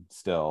contention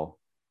still.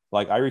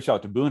 Like I reached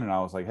out to Boone and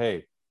I was like,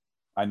 hey,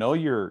 I know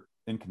you're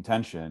in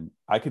contention.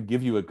 I could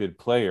give you a good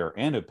player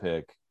and a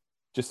pick,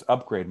 just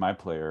upgrade my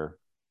player.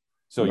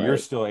 So you're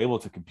still able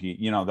to compete,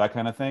 that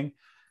kind of thing.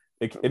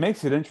 It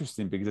makes it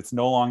interesting because it's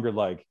no longer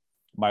like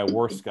my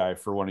worst guy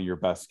for one of your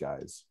best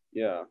guys.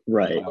 Yeah.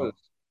 Right.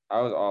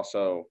 I was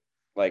also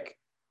like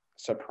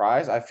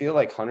surprised. I feel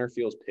like Hunter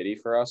feels pity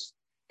for us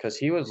because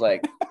he was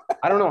like,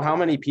 I don't know how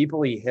many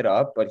people he hit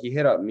up, but he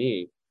hit up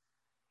me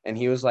and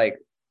he was like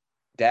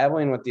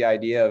dabbling with the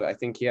idea of, I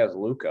think he has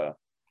Luka.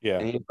 Yeah.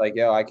 And he's like,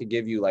 yo, I could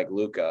give you like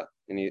Luka.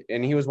 And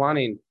he was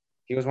wanting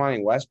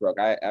Westbrook.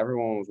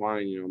 Everyone was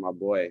wanting, my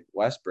boy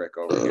Westbrook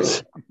over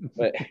here.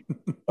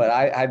 But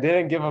I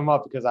didn't give him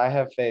up because I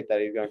have faith that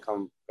he's gonna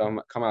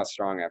come out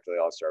strong after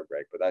the All-Star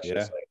break. But that's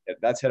just like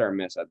that's hit or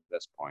miss at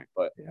this point.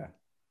 But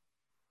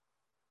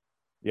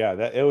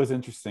that it was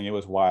interesting. It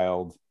was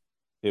wild.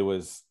 It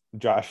was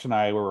Josh and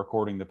I were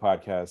recording the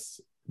podcast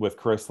with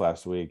Chris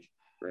last week,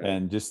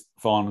 and just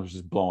phone was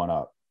just blowing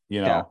up,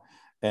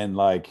 and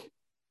like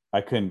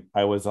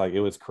I was like,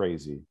 it was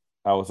crazy.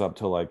 I was up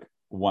till like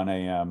 1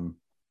 a.m.,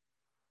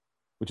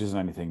 which isn't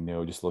anything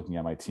new, just looking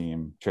at my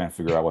team, trying to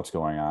figure out what's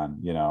going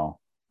on,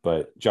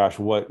 But Josh,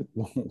 what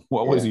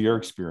was your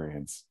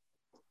experience?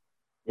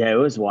 Yeah, it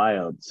was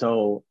wild.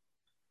 So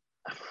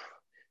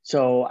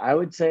I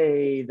would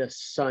say the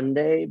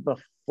Sunday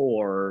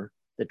before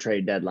the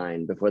trade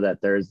deadline, before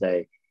that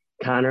Thursday,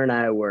 Connor and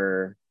I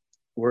were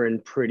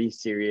in pretty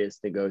serious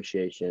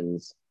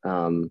negotiations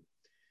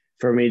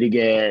for me to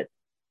get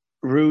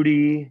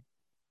Rudy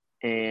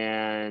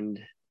and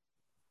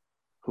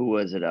who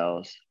was it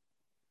else?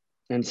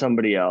 And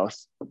somebody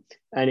else.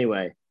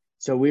 Anyway,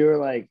 so we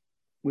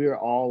were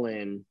all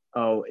in.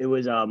 Oh, it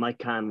was Mike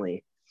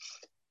Conley.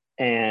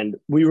 And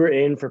we were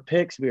in for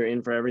picks. We were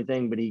in for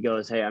everything. But he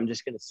goes, hey, I'm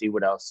just going to see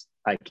what else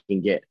I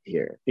can get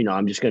here.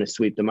 I'm just going to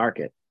sweep the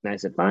market. And I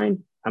said,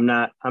 fine. I'm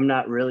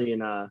not really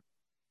in a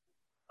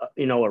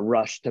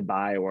rush to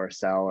buy or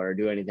sell or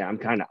do anything.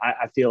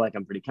 I feel like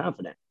I'm pretty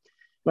confident.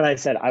 But I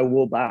said, I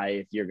will buy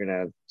if you're going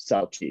to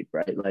sell cheap,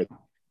 right?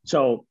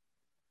 So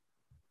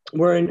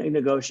we're in a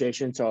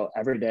negotiation. So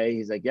every day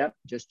he's like, yep,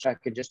 just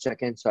checking.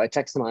 So I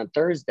text him on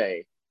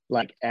Thursday,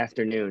 like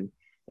afternoon.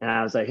 And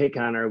I was like, hey,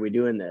 Connor, are we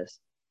doing this?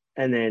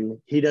 And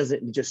then he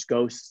just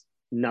ghosts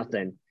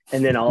nothing.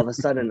 And then all of a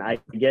sudden I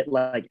get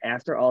like,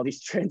 after all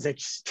these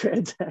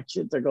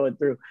transactions are going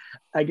through,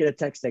 I get a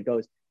text that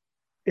goes,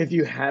 if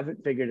you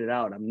haven't figured it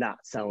out, I'm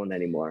not selling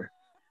anymore.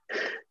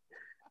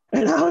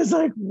 And I was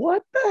like,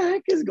 what the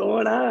heck is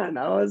going on?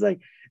 I was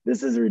like,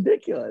 this is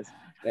ridiculous.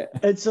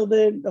 And so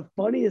then the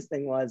funniest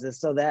thing was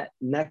so that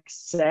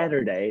next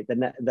Saturday,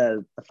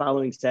 the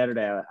following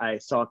Saturday, I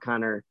saw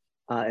Connor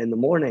in the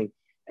morning,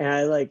 and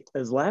I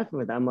was laughing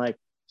with him. I'm like,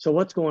 so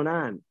what's going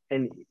on?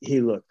 And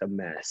he looked a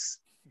mess.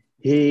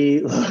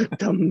 When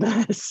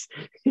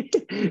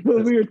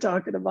we were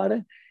talking about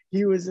it,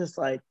 he was just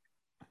like,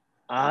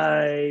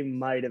 I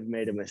might have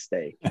made a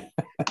mistake.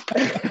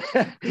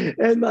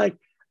 And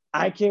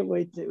I can't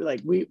wait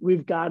to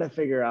we've got to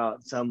figure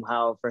out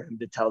somehow for him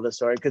to tell the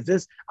story.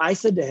 Cause I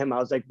said to him, I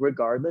was like,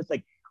 regardless,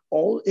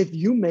 if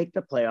you make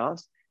the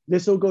playoffs,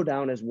 this will go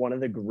down as one of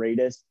the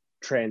greatest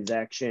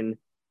transaction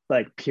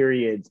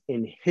periods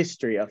in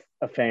history of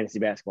fantasy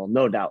basketball.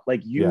 No doubt.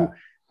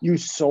 You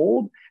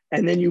sold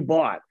and then you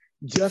bought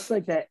just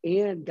like that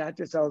and got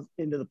yourselves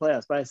into the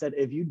playoffs. But I said,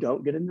 if you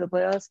don't get into the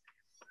playoffs,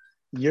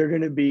 you're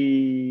going to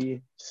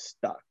be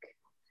stuck.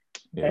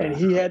 Yeah. And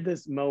he had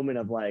this moment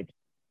of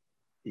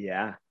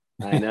yeah,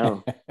 I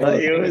know.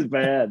 It was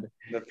bad.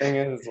 The thing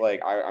is,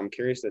 I'm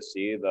curious to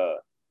see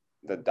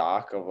the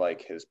doc of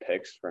his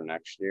picks for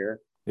next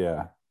year.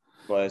 Yeah.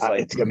 But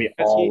it's gonna be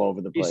all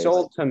over the place. He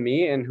sold to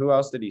me, and who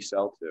else did he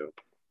sell to?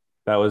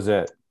 That was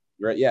it.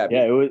 Right? Yeah.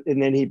 Yeah. It was, and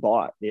then he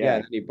bought. Yeah.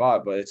 And he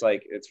bought. But it's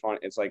it's fun.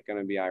 It's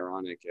gonna be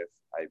ironic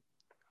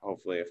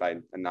if I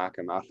knock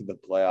him out of the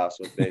playoffs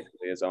with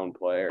basically his own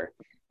player.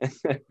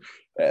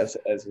 as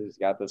he's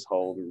got this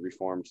whole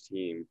reformed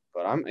team.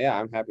 But I'm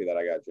happy that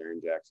I got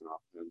Jaren Jackson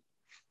off of him.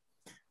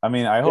 I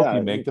mean, I hope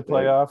you make the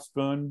playoffs,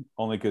 Boone,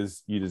 only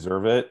because you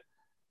deserve it.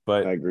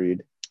 But I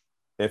agreed.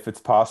 If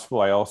it's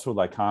possible, I also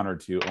like Connor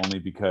too, only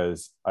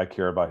because I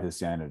care about his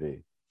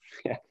sanity.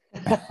 Yeah.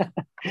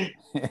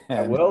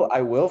 I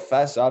will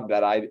fess up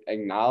that I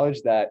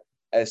acknowledge that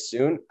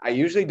I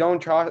usually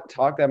don't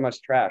talk that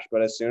much trash,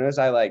 but as soon as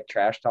I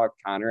trash talk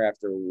Connor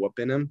after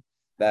whooping him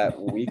that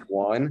week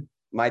one,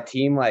 my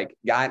team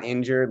got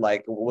injured,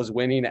 was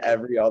winning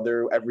every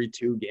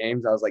 2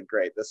 games. I was like,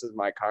 great, this is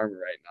my karma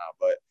right now.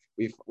 But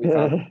we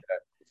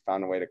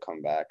found a way to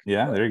come back.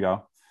 Yeah, there you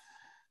go.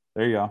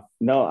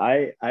 No,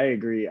 I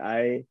agree.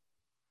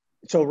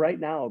 So right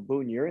now,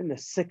 Boone, you're in the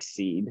 6th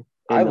seed.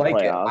 I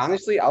like it.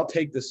 Honestly, I'll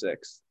take the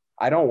 6th.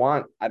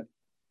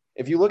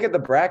 If you look at the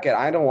bracket,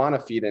 I don't want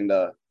to feed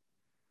into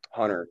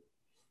Hunter.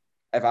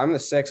 If I'm the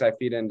 6, I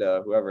feed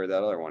into whoever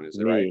that other one is.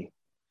 Me. Right?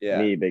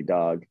 Yeah. Me, big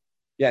dog.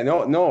 Yeah.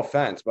 No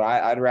offense, but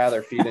I'd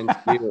rather feed into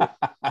you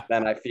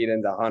than I feed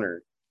into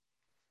Hunter.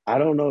 I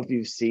don't know if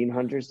you've seen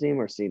Hunter's team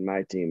or seen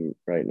my team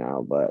right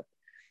now, but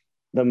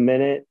the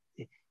minute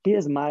he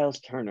has Miles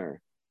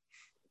Turner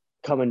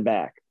coming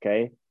back,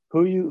 okay?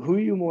 Who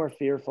you more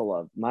fearful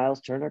of?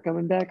 Miles Turner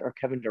coming back or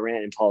Kevin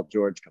Durant and Paul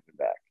George coming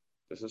back?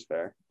 This is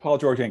fair. Paul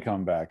George ain't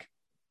coming back.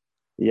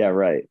 Yeah,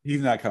 right.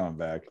 He's not coming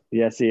back.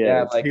 Yes, he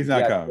is. He's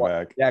not coming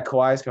back. Yeah,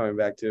 Kawhi's coming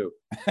back too.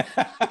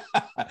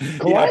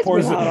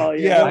 Kawhi's been out all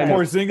year.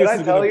 Porzingis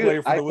is going to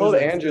play for I the told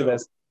Wizards Andrew too.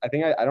 this. I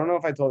think I don't know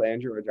if I told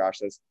Andrew or Josh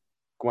this.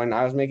 When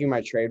I was making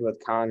my trade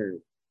with Connor,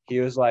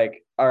 he was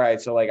like, all right,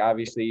 so like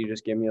obviously you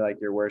just give me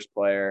like your worst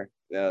player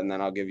and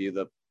then I'll give you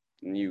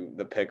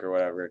the pick or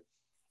whatever.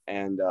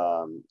 And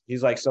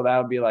he's like, so that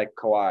would be like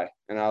Kawhi.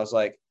 And I was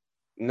like,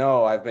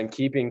 no, I've been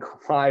keeping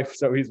Kawhi,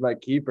 so he's my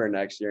keeper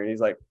next year. And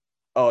he's like,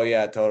 oh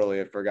yeah, totally.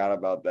 I forgot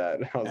about that.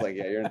 And I was like,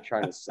 yeah, you're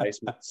trying to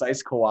size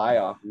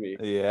Kawhi off of me.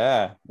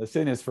 Yeah, this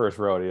ain't his first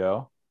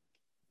rodeo.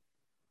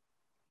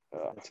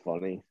 That's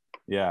funny.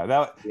 Yeah,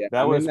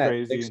 that was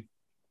crazy.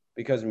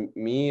 Because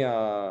me,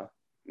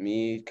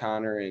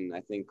 Connor, and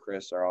I think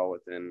Chris are all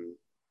within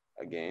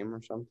a game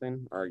or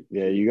something.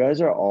 Yeah, you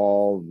guys are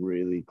all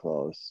really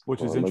close.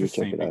 Which is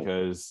interesting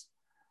because,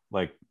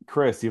 like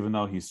Chris, even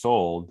though he's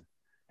sold,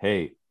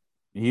 hey,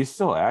 he's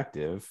still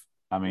active.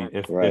 I mean,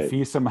 if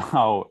he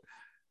somehow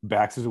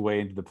backs his way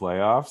into the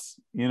playoffs,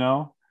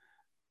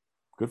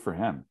 good for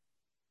him.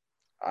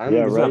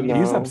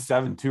 He's up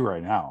 7-2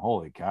 right now.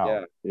 Holy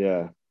cow!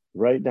 Yeah.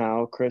 Right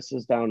now, Chris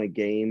is down a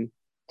game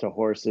to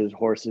Horses.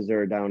 Horses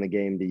are down a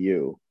game to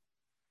you.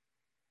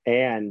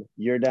 And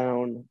you're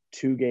down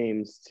 2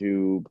 games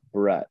to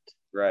Brett.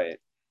 Right.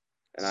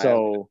 And so,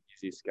 I have an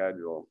easy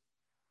schedule.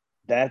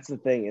 That's the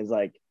thing is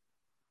like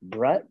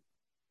Brett,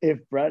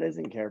 if Brett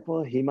isn't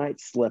careful, he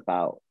might slip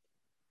out.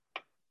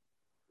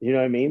 You know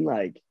what I mean?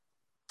 Like,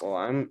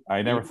 well,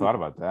 I never thought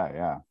about that.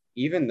 Yeah.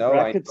 Even though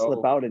Brett could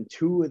slip out and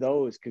 2 of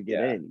those could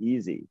get in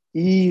easy.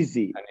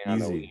 Easy.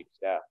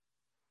 Yeah.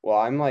 Well,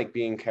 I'm like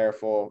being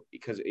careful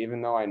because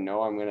even though I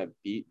know I'm going to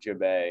beat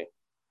Jabay,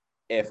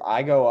 if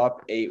I go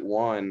up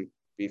 8-1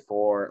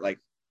 before like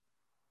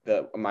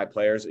my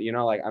players,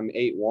 like I'm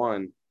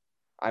 8-1,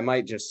 I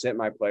might just sit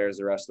my players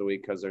the rest of the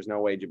week because there's no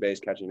way Jabay's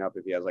catching up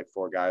if he has like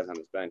 4 guys on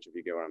his bench, if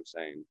you get what I'm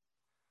saying.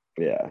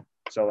 Yeah.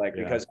 So like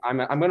because I'm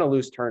going to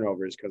lose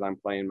turnovers because I'm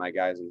playing my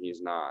guys and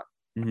he's not.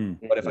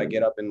 Mm-hmm. But if I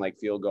get up in like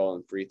field goal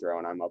and free throw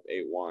and I'm up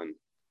 8-1,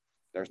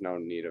 there's no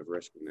need of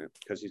risking it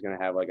because he's going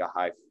to have like a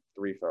high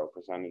free throw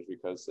percentage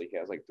because he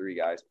has like 3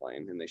 guys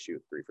playing and they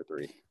shoot 3 for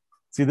 3.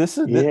 See, this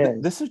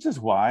is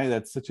just why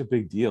that's such a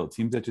big deal.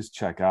 Teams that just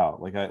check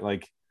out.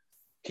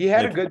 He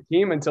had a good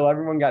team until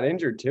everyone got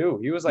injured too.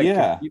 He was like,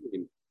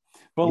 competing.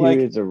 But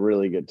it's a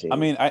really good team. I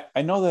mean,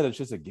 I know that it's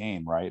just a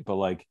game, right? But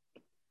like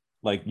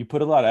you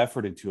put a lot of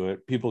effort into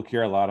it. People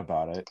care a lot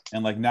about it.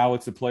 And like now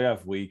it's a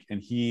playoff week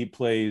and he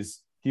played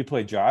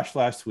Josh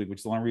last week, which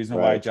is the only reason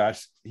why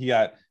Josh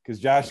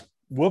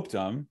whooped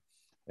him.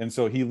 And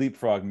so he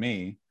leapfrogged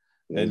me.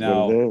 And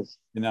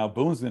now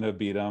Boone's going to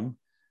beat him.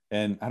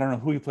 And I don't know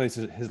who he plays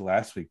his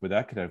last week, but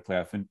that could have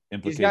playoff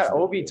implications. He's got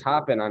Obi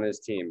Toppin on his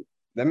team.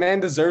 The man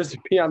deserves to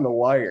be on the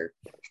wire.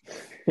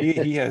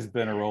 He has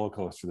been a roller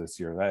coaster this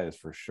year. That is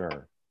for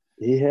sure.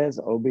 He has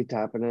Obi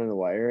Toppin on the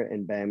wire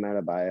and Bam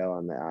Adebayo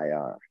on the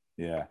IR.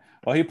 Yeah.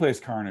 Well, he plays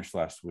Carnish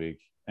last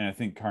week, and I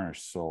think Carnish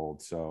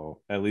sold.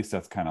 So at least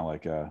that's kind of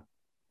like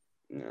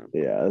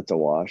that's a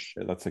wash.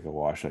 That's like a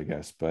wash, I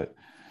guess. But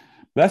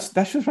that's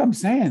just what I'm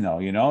saying, though.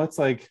 It's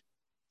like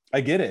I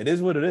get it. It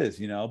is what it is,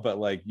 but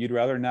like you'd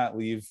rather not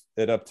leave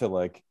it up to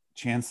like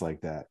chance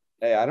like that.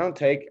 Hey, I don't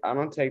take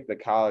the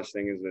college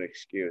thing as an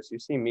excuse. You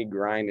see me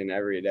grinding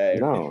every day.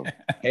 No.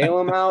 Hail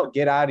him out,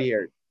 get out of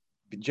here.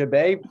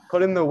 Jabay,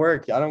 put in the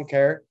work. I don't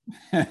care.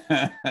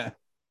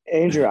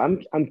 Andrew,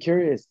 I'm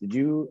curious. Did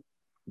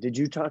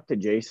you talk to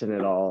Jason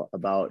at all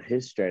about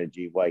his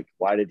strategy? Like,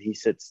 why did he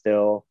sit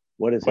still?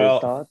 What is his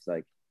thoughts?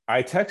 Like,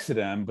 I texted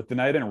him, but then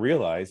I didn't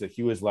realize that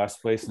he was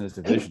last place in his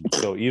division.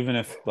 So even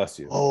if, bless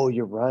you. Oh,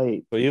 you're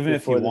right. So even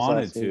if he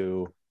wanted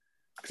to,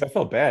 because I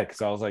felt bad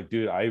because I was like,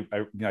 dude, I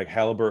like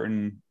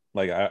Halliburton.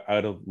 Like I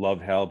would have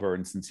loved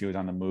Halliburton since he was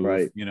on the move,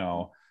 right.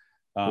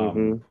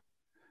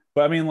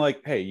 But I mean,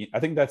 like, hey,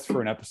 I think that's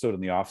for an episode in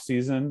the off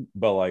season.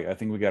 But like, I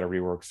think we got to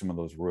rework some of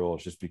those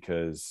rules just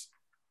because,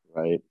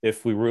 right?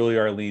 If we really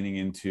are leaning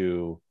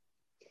into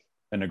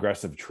an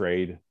aggressive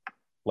trade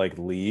like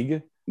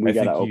league, I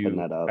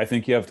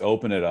think you have to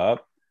open it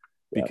up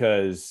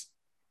because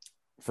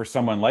for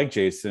someone like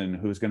Jason,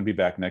 who's going to be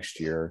back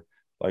next year,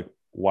 like,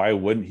 why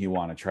wouldn't he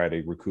want to try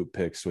to recoup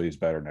picks so he's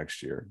better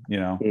next year?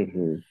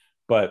 Mm-hmm.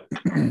 But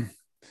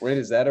wait,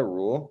 is that a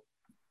rule?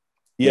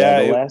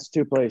 Yeah, the last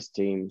 2 place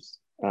teams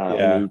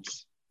in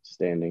each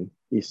standing,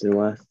 East and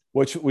West.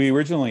 Which we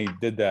originally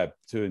did that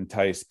to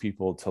entice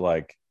people to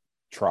like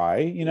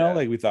try,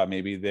 like we thought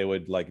maybe they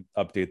would like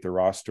update their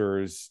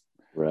rosters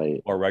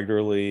right or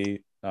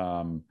regularly.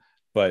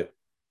 But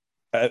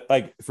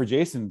like for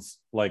Jason's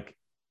like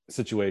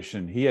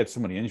situation, he had so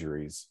many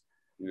injuries.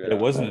 Yeah. It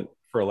wasn't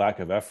for a lack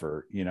of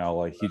effort,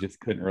 like he just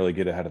couldn't really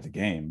get ahead of the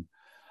game.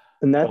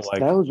 And that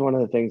was one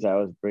of the things I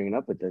was bringing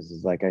up with this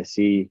is like, I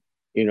see,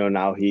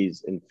 now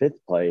he's in 5th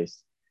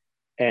place.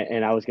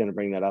 And I was going to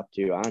bring that up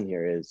to you on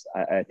here is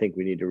I think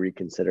we need to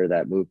reconsider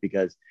that move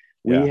because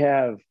we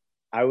have,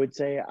 I would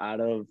say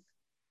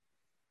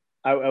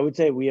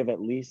we have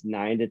at least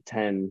 9 to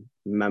 10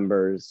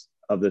 members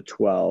of the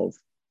 12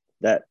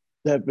 that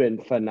have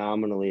been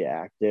phenomenally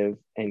active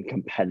and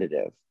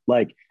competitive.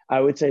 Like I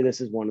would say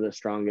this is one of the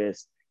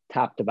strongest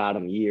top to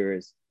bottom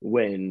years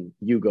when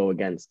you go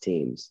against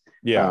teams.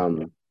 Yeah.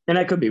 And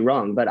I could be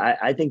wrong, but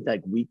I think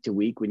like week to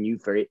week, when you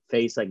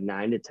face like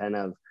 9 to 10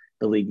 of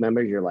the league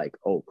members, you're like,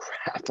 oh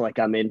crap, like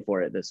I'm in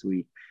for it this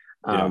week.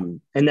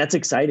 And that's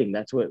exciting.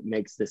 That's what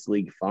makes this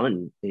league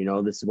fun.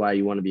 This is why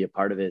you want to be a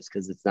part of it,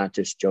 because it's not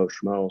just Joe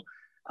Schmo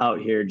out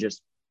here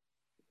just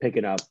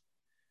picking up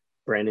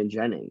Brandon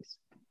Jennings.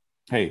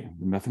 Hey,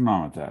 nothing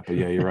wrong with that. But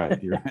yeah, you're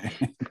right. You're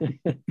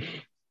right.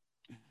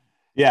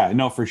 Yeah,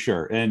 no, for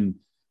sure. And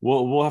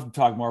we'll have to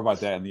talk more about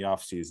that in the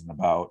off season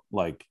about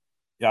like,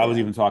 I was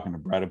even talking to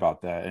Brett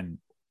about that. And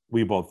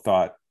we both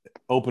thought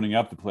opening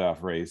up the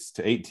playoff race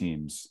to 8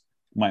 teams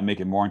might make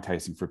it more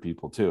enticing for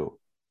people too.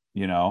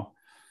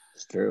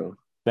 It's true.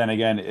 Then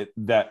again,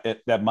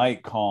 that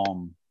might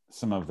calm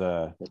some of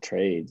the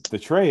trades,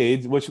 which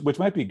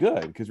might be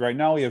good because right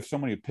now we have so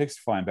many picks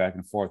flying back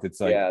and forth.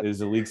 It's like, is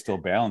the league still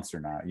balanced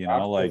or not?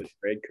 Like the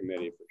trade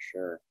committee for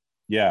sure.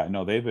 Yeah,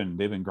 no, they've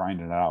been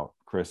grinding it out,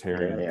 Chris,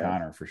 Harry, and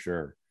Connor for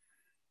sure.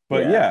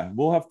 But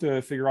we'll have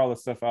to figure all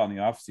this stuff out in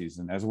the off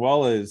season, as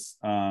well as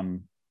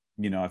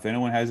if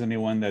anyone has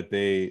anyone that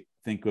they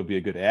think would be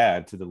a good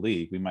add to the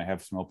league, we might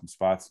have some open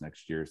spots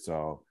next year.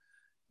 So,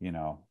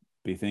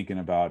 be thinking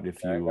about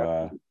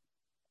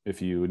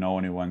if you know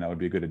anyone that would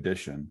be a good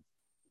addition.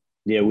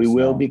 Yeah, we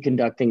will be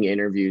conducting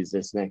interviews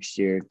this next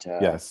year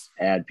to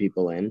add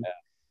people in. Yeah.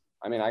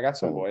 I mean, I got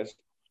some boys.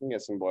 We can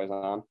get some boys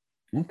on.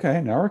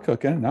 Okay, now we're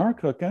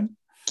cooking.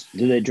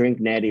 Do they drink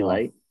Natty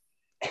Light?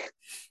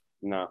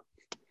 No.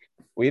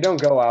 We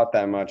don't go out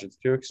that much. It's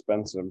too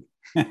expensive.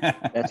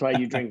 That's why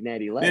you drink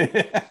Natty Light.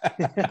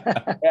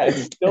 Yeah,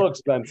 it's still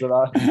expensive.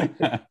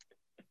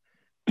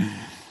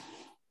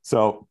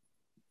 So,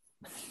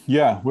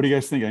 what do you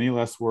guys think? Any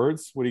last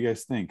words? What do you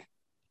guys think?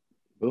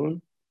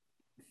 Boone?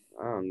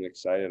 I'm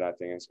excited. I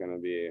think it's gonna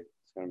be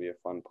a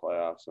fun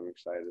playoffs. I'm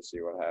excited to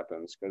see what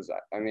happens because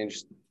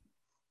just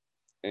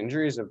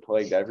injuries have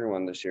plagued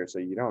everyone this year, so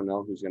you don't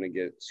know who's gonna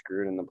get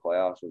screwed in the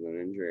playoffs with an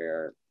injury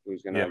or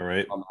who's gonna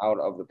come out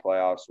of the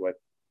playoffs with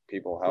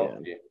people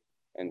healthy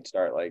and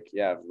start like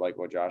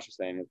what Josh is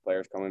saying, his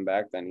players coming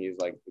back, then he's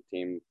like the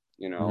team,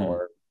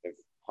 or if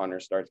Hunter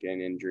starts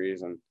getting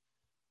injuries, and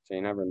so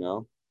you never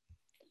know.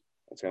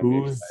 It's gonna be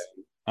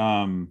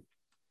exciting.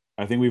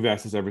 I think we've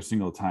asked this every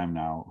single time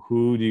now.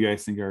 Who do you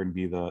guys think are going to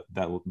be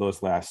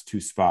those last 2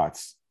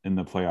 spots in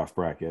the playoff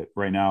bracket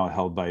right now,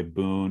 held by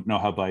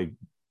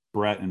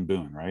Brett and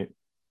Boone, right?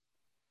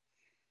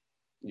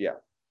 Yeah.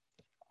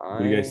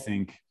 What do you guys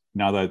think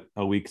now that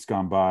a week's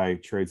gone by,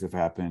 trades have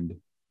happened?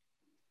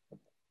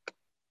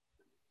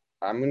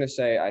 I'm gonna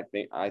say I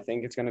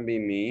think it's gonna be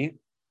me.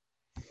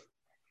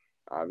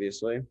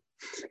 Obviously.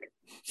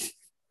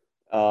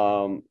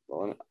 I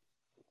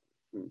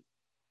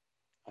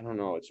don't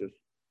know. It's just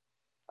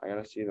I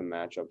gotta see the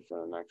matchups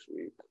for the next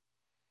week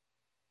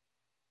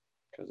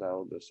because that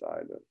will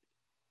decide it.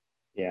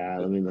 Yeah,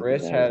 let me look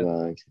at that as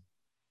well.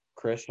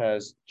 Chris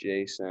has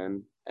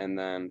Jason, and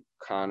then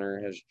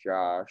Connor has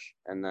Josh,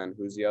 and then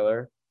who's the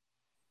other?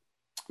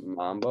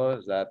 Mamba,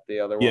 is that the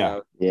other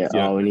one? Yeah.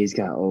 Oh, and he's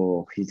got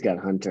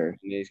Hunter.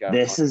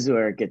 This is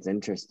where it gets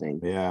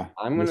interesting. Yeah,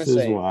 I'm gonna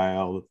say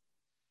wild.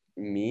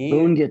 Me.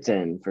 Boone gets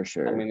in for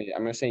sure. I'm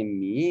gonna say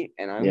me,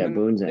 and I'm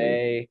gonna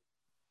say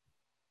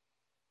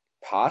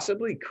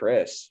possibly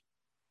Chris.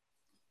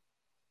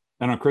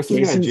 I don't know. Chris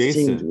is got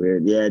Jason. Seems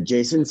weird. Yeah,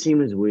 Jason's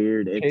team is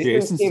weird.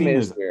 Jason's team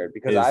is weird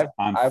because I've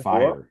on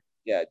fire.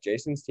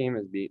 Jason's team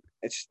is beat.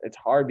 It's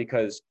hard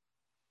because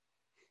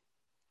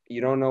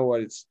you don't know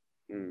what it's.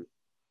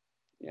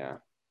 Yeah.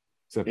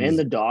 And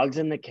the dogs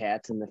and the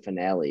cats in the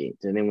finale.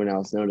 Did anyone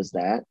else notice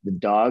that? The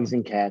dogs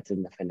and cats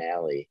in the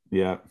finale.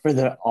 Yeah. For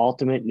the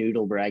ultimate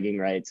noodle bragging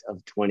rights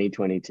of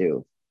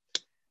 2022.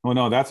 Well,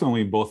 no, that's when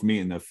we both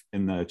meet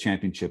in the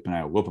championship and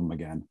I whoop them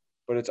again.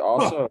 But it's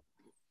also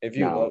if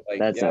you look like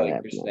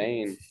you're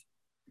saying,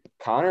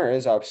 Connor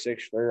is up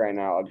 6-3 right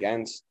now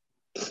against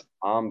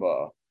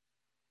Amba.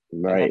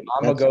 Right.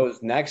 Amba goes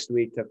next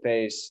week to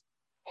face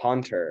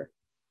Hunter.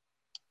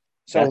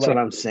 So that's what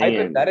I'm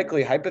saying.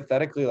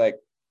 Hypothetically, like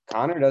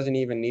Connor doesn't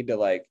even need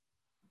to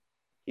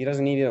he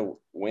doesn't need to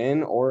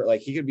win, or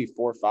he could be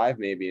 4-5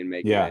 maybe and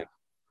make it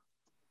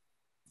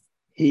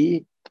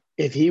in.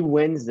 If he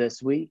wins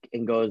this week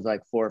and goes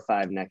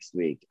 4-5 next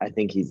week, I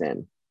think he's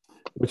in.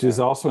 Which is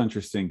also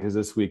interesting because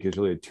this week is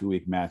really a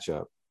 2-week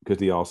matchup because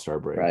the All-Star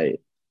break. Right.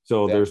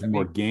 So there's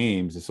more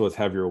games, so it's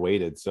heavier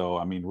weighted. So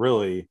I mean,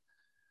 really,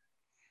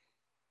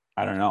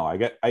 I don't know.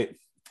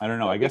 I don't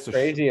know. I guess it's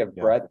crazy if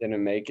Brett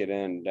didn't make it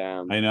in.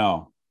 Damn. I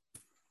know.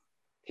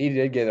 He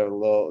did get a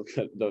little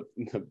the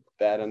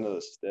bad end of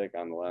the stick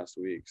on the last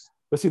weeks.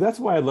 But see, that's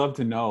why I'd love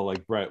to know,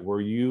 like, Brett,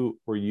 were you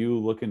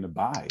looking to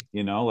buy?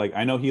 You know, like,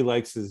 I know he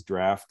likes his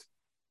draft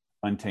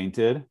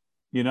untainted.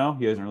 You know,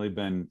 he hasn't really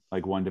been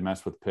like one to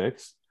mess with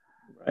picks.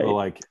 Right. But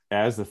like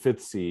as the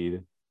 5th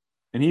seed,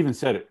 and he even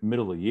said it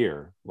middle of the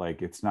year,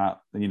 like it's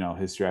not, you know,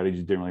 his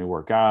strategy didn't really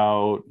work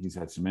out. He's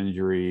had some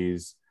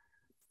injuries.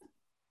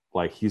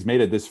 Like he's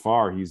made it this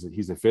far. He's a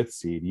 5th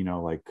seed, you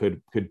know, like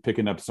could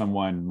picking up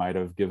someone might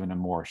have given him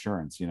more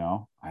assurance, you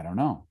know? I don't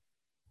know.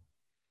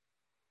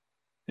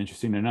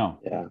 Interesting to know.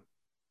 Yeah.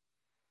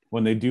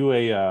 When they do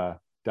a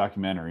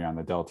documentary on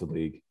the Delta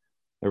League,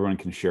 everyone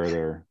can share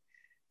their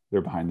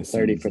behind the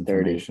scenes 30 for 30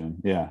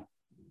 information. Yeah.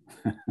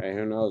 Hey,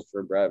 who knows?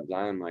 For Brett,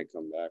 Zion might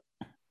come back.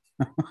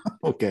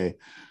 Okay.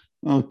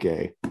 I'm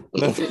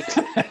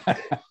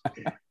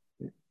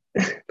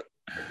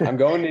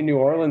going to New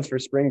Orleans for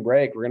spring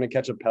break. We're gonna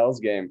catch a Pels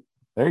game.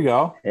 There you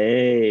go.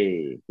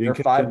 Hey, they're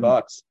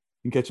 $5.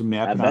 You can catch them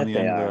napping on the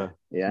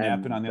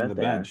end of the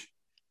bench.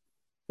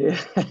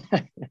 Yeah.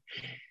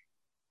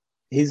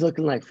 He's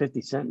looking like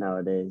 50 Cent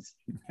nowadays.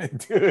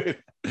 Dude,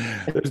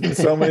 there's been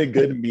so many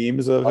good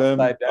memes of him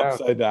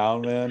upside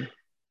down, man.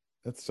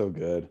 That's so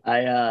good.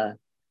 I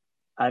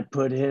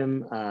put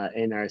him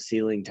in our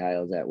ceiling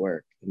tiles at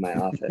work in my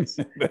office.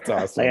 That's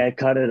awesome. Like I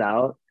cut it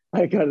out.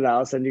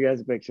 I'll send you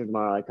guys a picture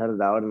tomorrow. I cut it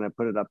out and I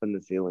put it up in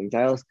the ceiling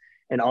tiles.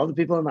 And all the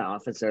people in my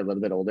office are a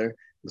little bit older.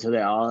 And so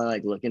they're all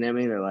like looking at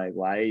me. They're like,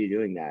 why are you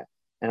doing that?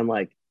 And I'm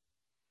like,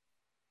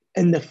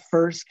 and the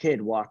first kid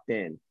walked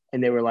in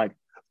and they were like,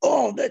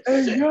 oh, that's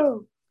sick.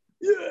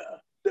 Yeah,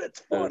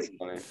 that's funny.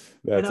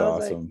 That's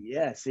awesome. Like,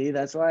 yeah, see,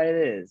 that's why it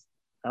is.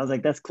 I was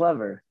like, that's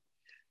clever.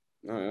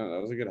 Oh yeah,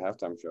 that was a good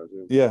halftime show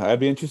too. Yeah, I'd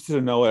be interested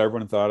to know what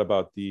everyone thought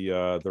about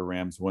the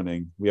Rams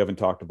winning. We haven't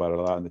talked about it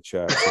a lot in the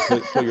chat. So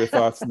put your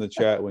thoughts in the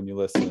chat when you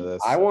listen to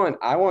this. I won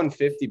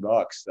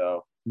 $50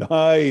 though.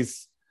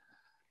 Nice,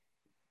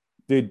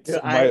 dude. Go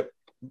ahead.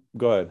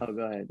 Oh,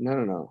 go ahead.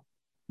 No.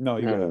 No,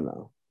 you go ahead.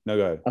 No,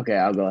 go ahead. Okay,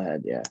 I'll go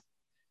ahead. Yeah.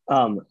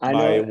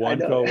 My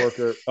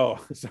coworker. Oh,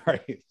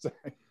 sorry.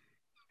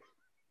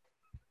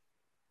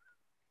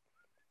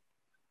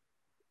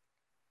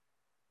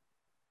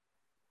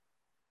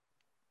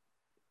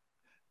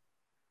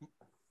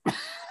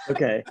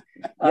 Okay.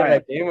 All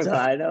right.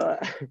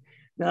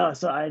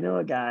 So I know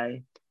a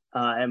guy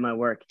at my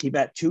work. He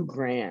bet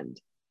 $2,000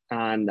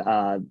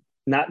 on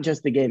not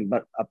just the game,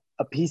 but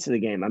a piece of the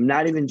game. I'm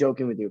not even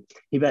joking with you.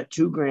 He bet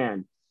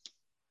 $2,000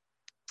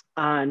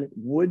 on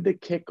would the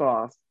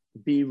kickoff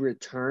be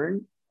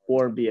returned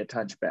or be a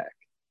touchback.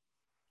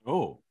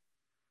 Oh,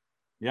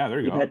 yeah,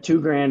 there you go. He bet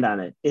 $2,000 on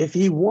it. If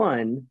he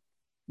won,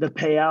 the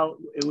payout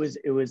it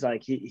was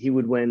like he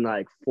would win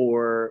like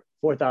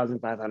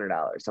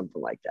 $4,500,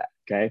 something like that.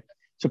 Okay,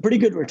 so pretty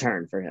good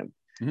return for him.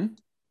 Mm-hmm.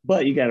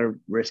 But you got to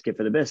risk it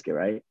for the biscuit,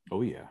 right?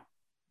 Oh yeah.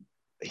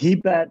 He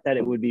bet that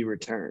it would be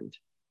returned.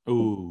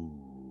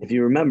 Ooh. If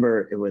you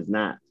remember, it was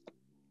not.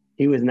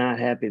 He was not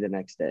happy the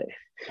next day.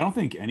 I don't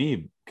think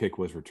any kick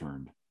was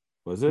returned.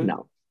 Was it?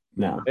 No.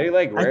 They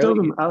like. I told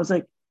him, I was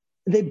like,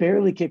 they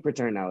barely kick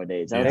return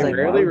nowadays. I was like,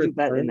 why would you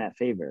bet in that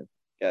favor?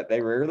 Yeah,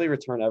 they rarely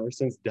return ever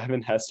since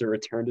Devin Hester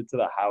returned it to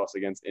the house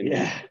against Indy.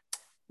 Yeah.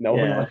 No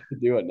one wants to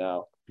do it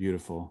now.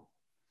 Beautiful.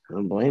 I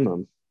don't blame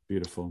him.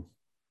 Beautiful.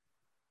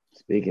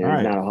 Speaking,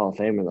 he's not a Hall of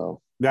Famer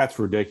though. That's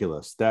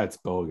ridiculous. That's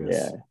bogus.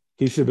 Yeah.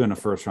 He should have been a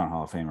first-round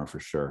Hall of Famer for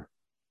sure.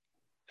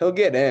 He'll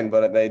get in,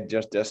 but they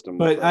just dissed him.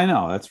 But I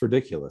know that's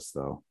ridiculous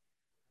though.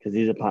 Because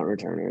he's a punt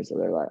returner, so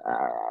they're like,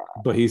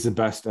 But he's the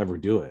best to ever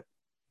do it.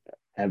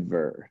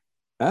 Ever.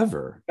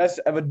 Best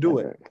to ever do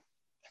it.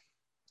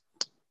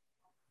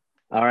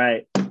 All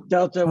right,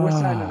 Delta, we're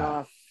signing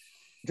off.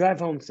 Drive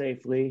home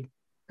safely.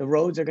 The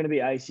roads are going to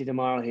be icy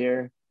tomorrow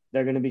here.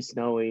 They're going to be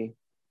snowy.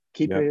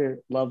 Keep your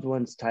loved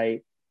ones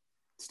tight.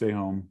 Stay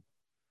home.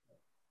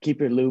 Keep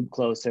your lube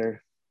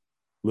closer.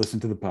 Listen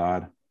to the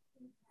pod.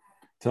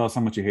 Tell us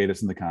how much you hate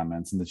us in the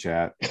comments in the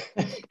chat.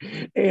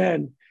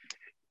 And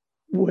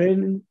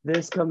when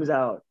this comes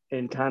out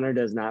and Connor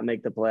does not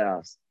make the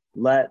playoffs,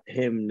 let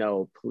him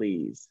know,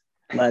 please.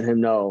 Let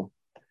him know.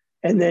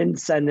 And then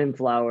send him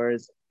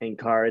flowers and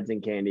cards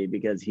and candy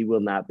because he will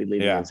not be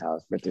leaving his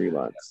house for 3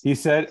 months. He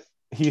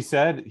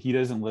said he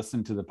doesn't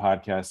listen to the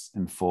podcast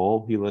in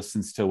full. He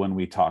listens to when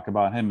we talk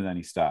about him and then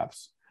he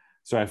stops.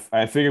 So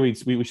I figure we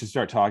should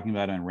start talking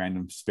about it in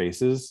random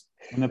spaces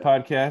in the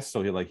podcast.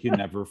 So he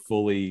never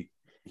fully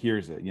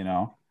hears it, you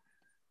know.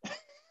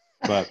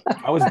 But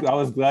I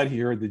was glad he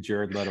heard the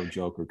Jared Leto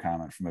Joker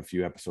comment from a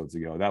few episodes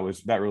ago.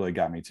 That really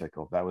got me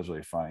tickled. That was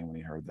really funny when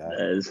he heard that.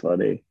 That is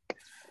funny.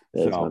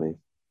 Funny.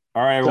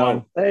 All right,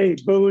 everyone. So, hey,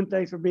 Boone,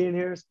 thanks for being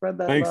here. Spread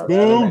that Thanks, love.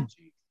 Boone.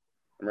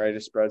 I'm ready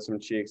to spread some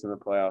cheeks in the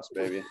playoffs,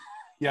 baby.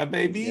 Yeah,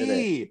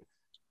 baby.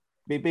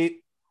 Beep,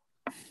 beep.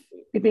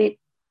 Beep, beep.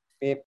 Beep.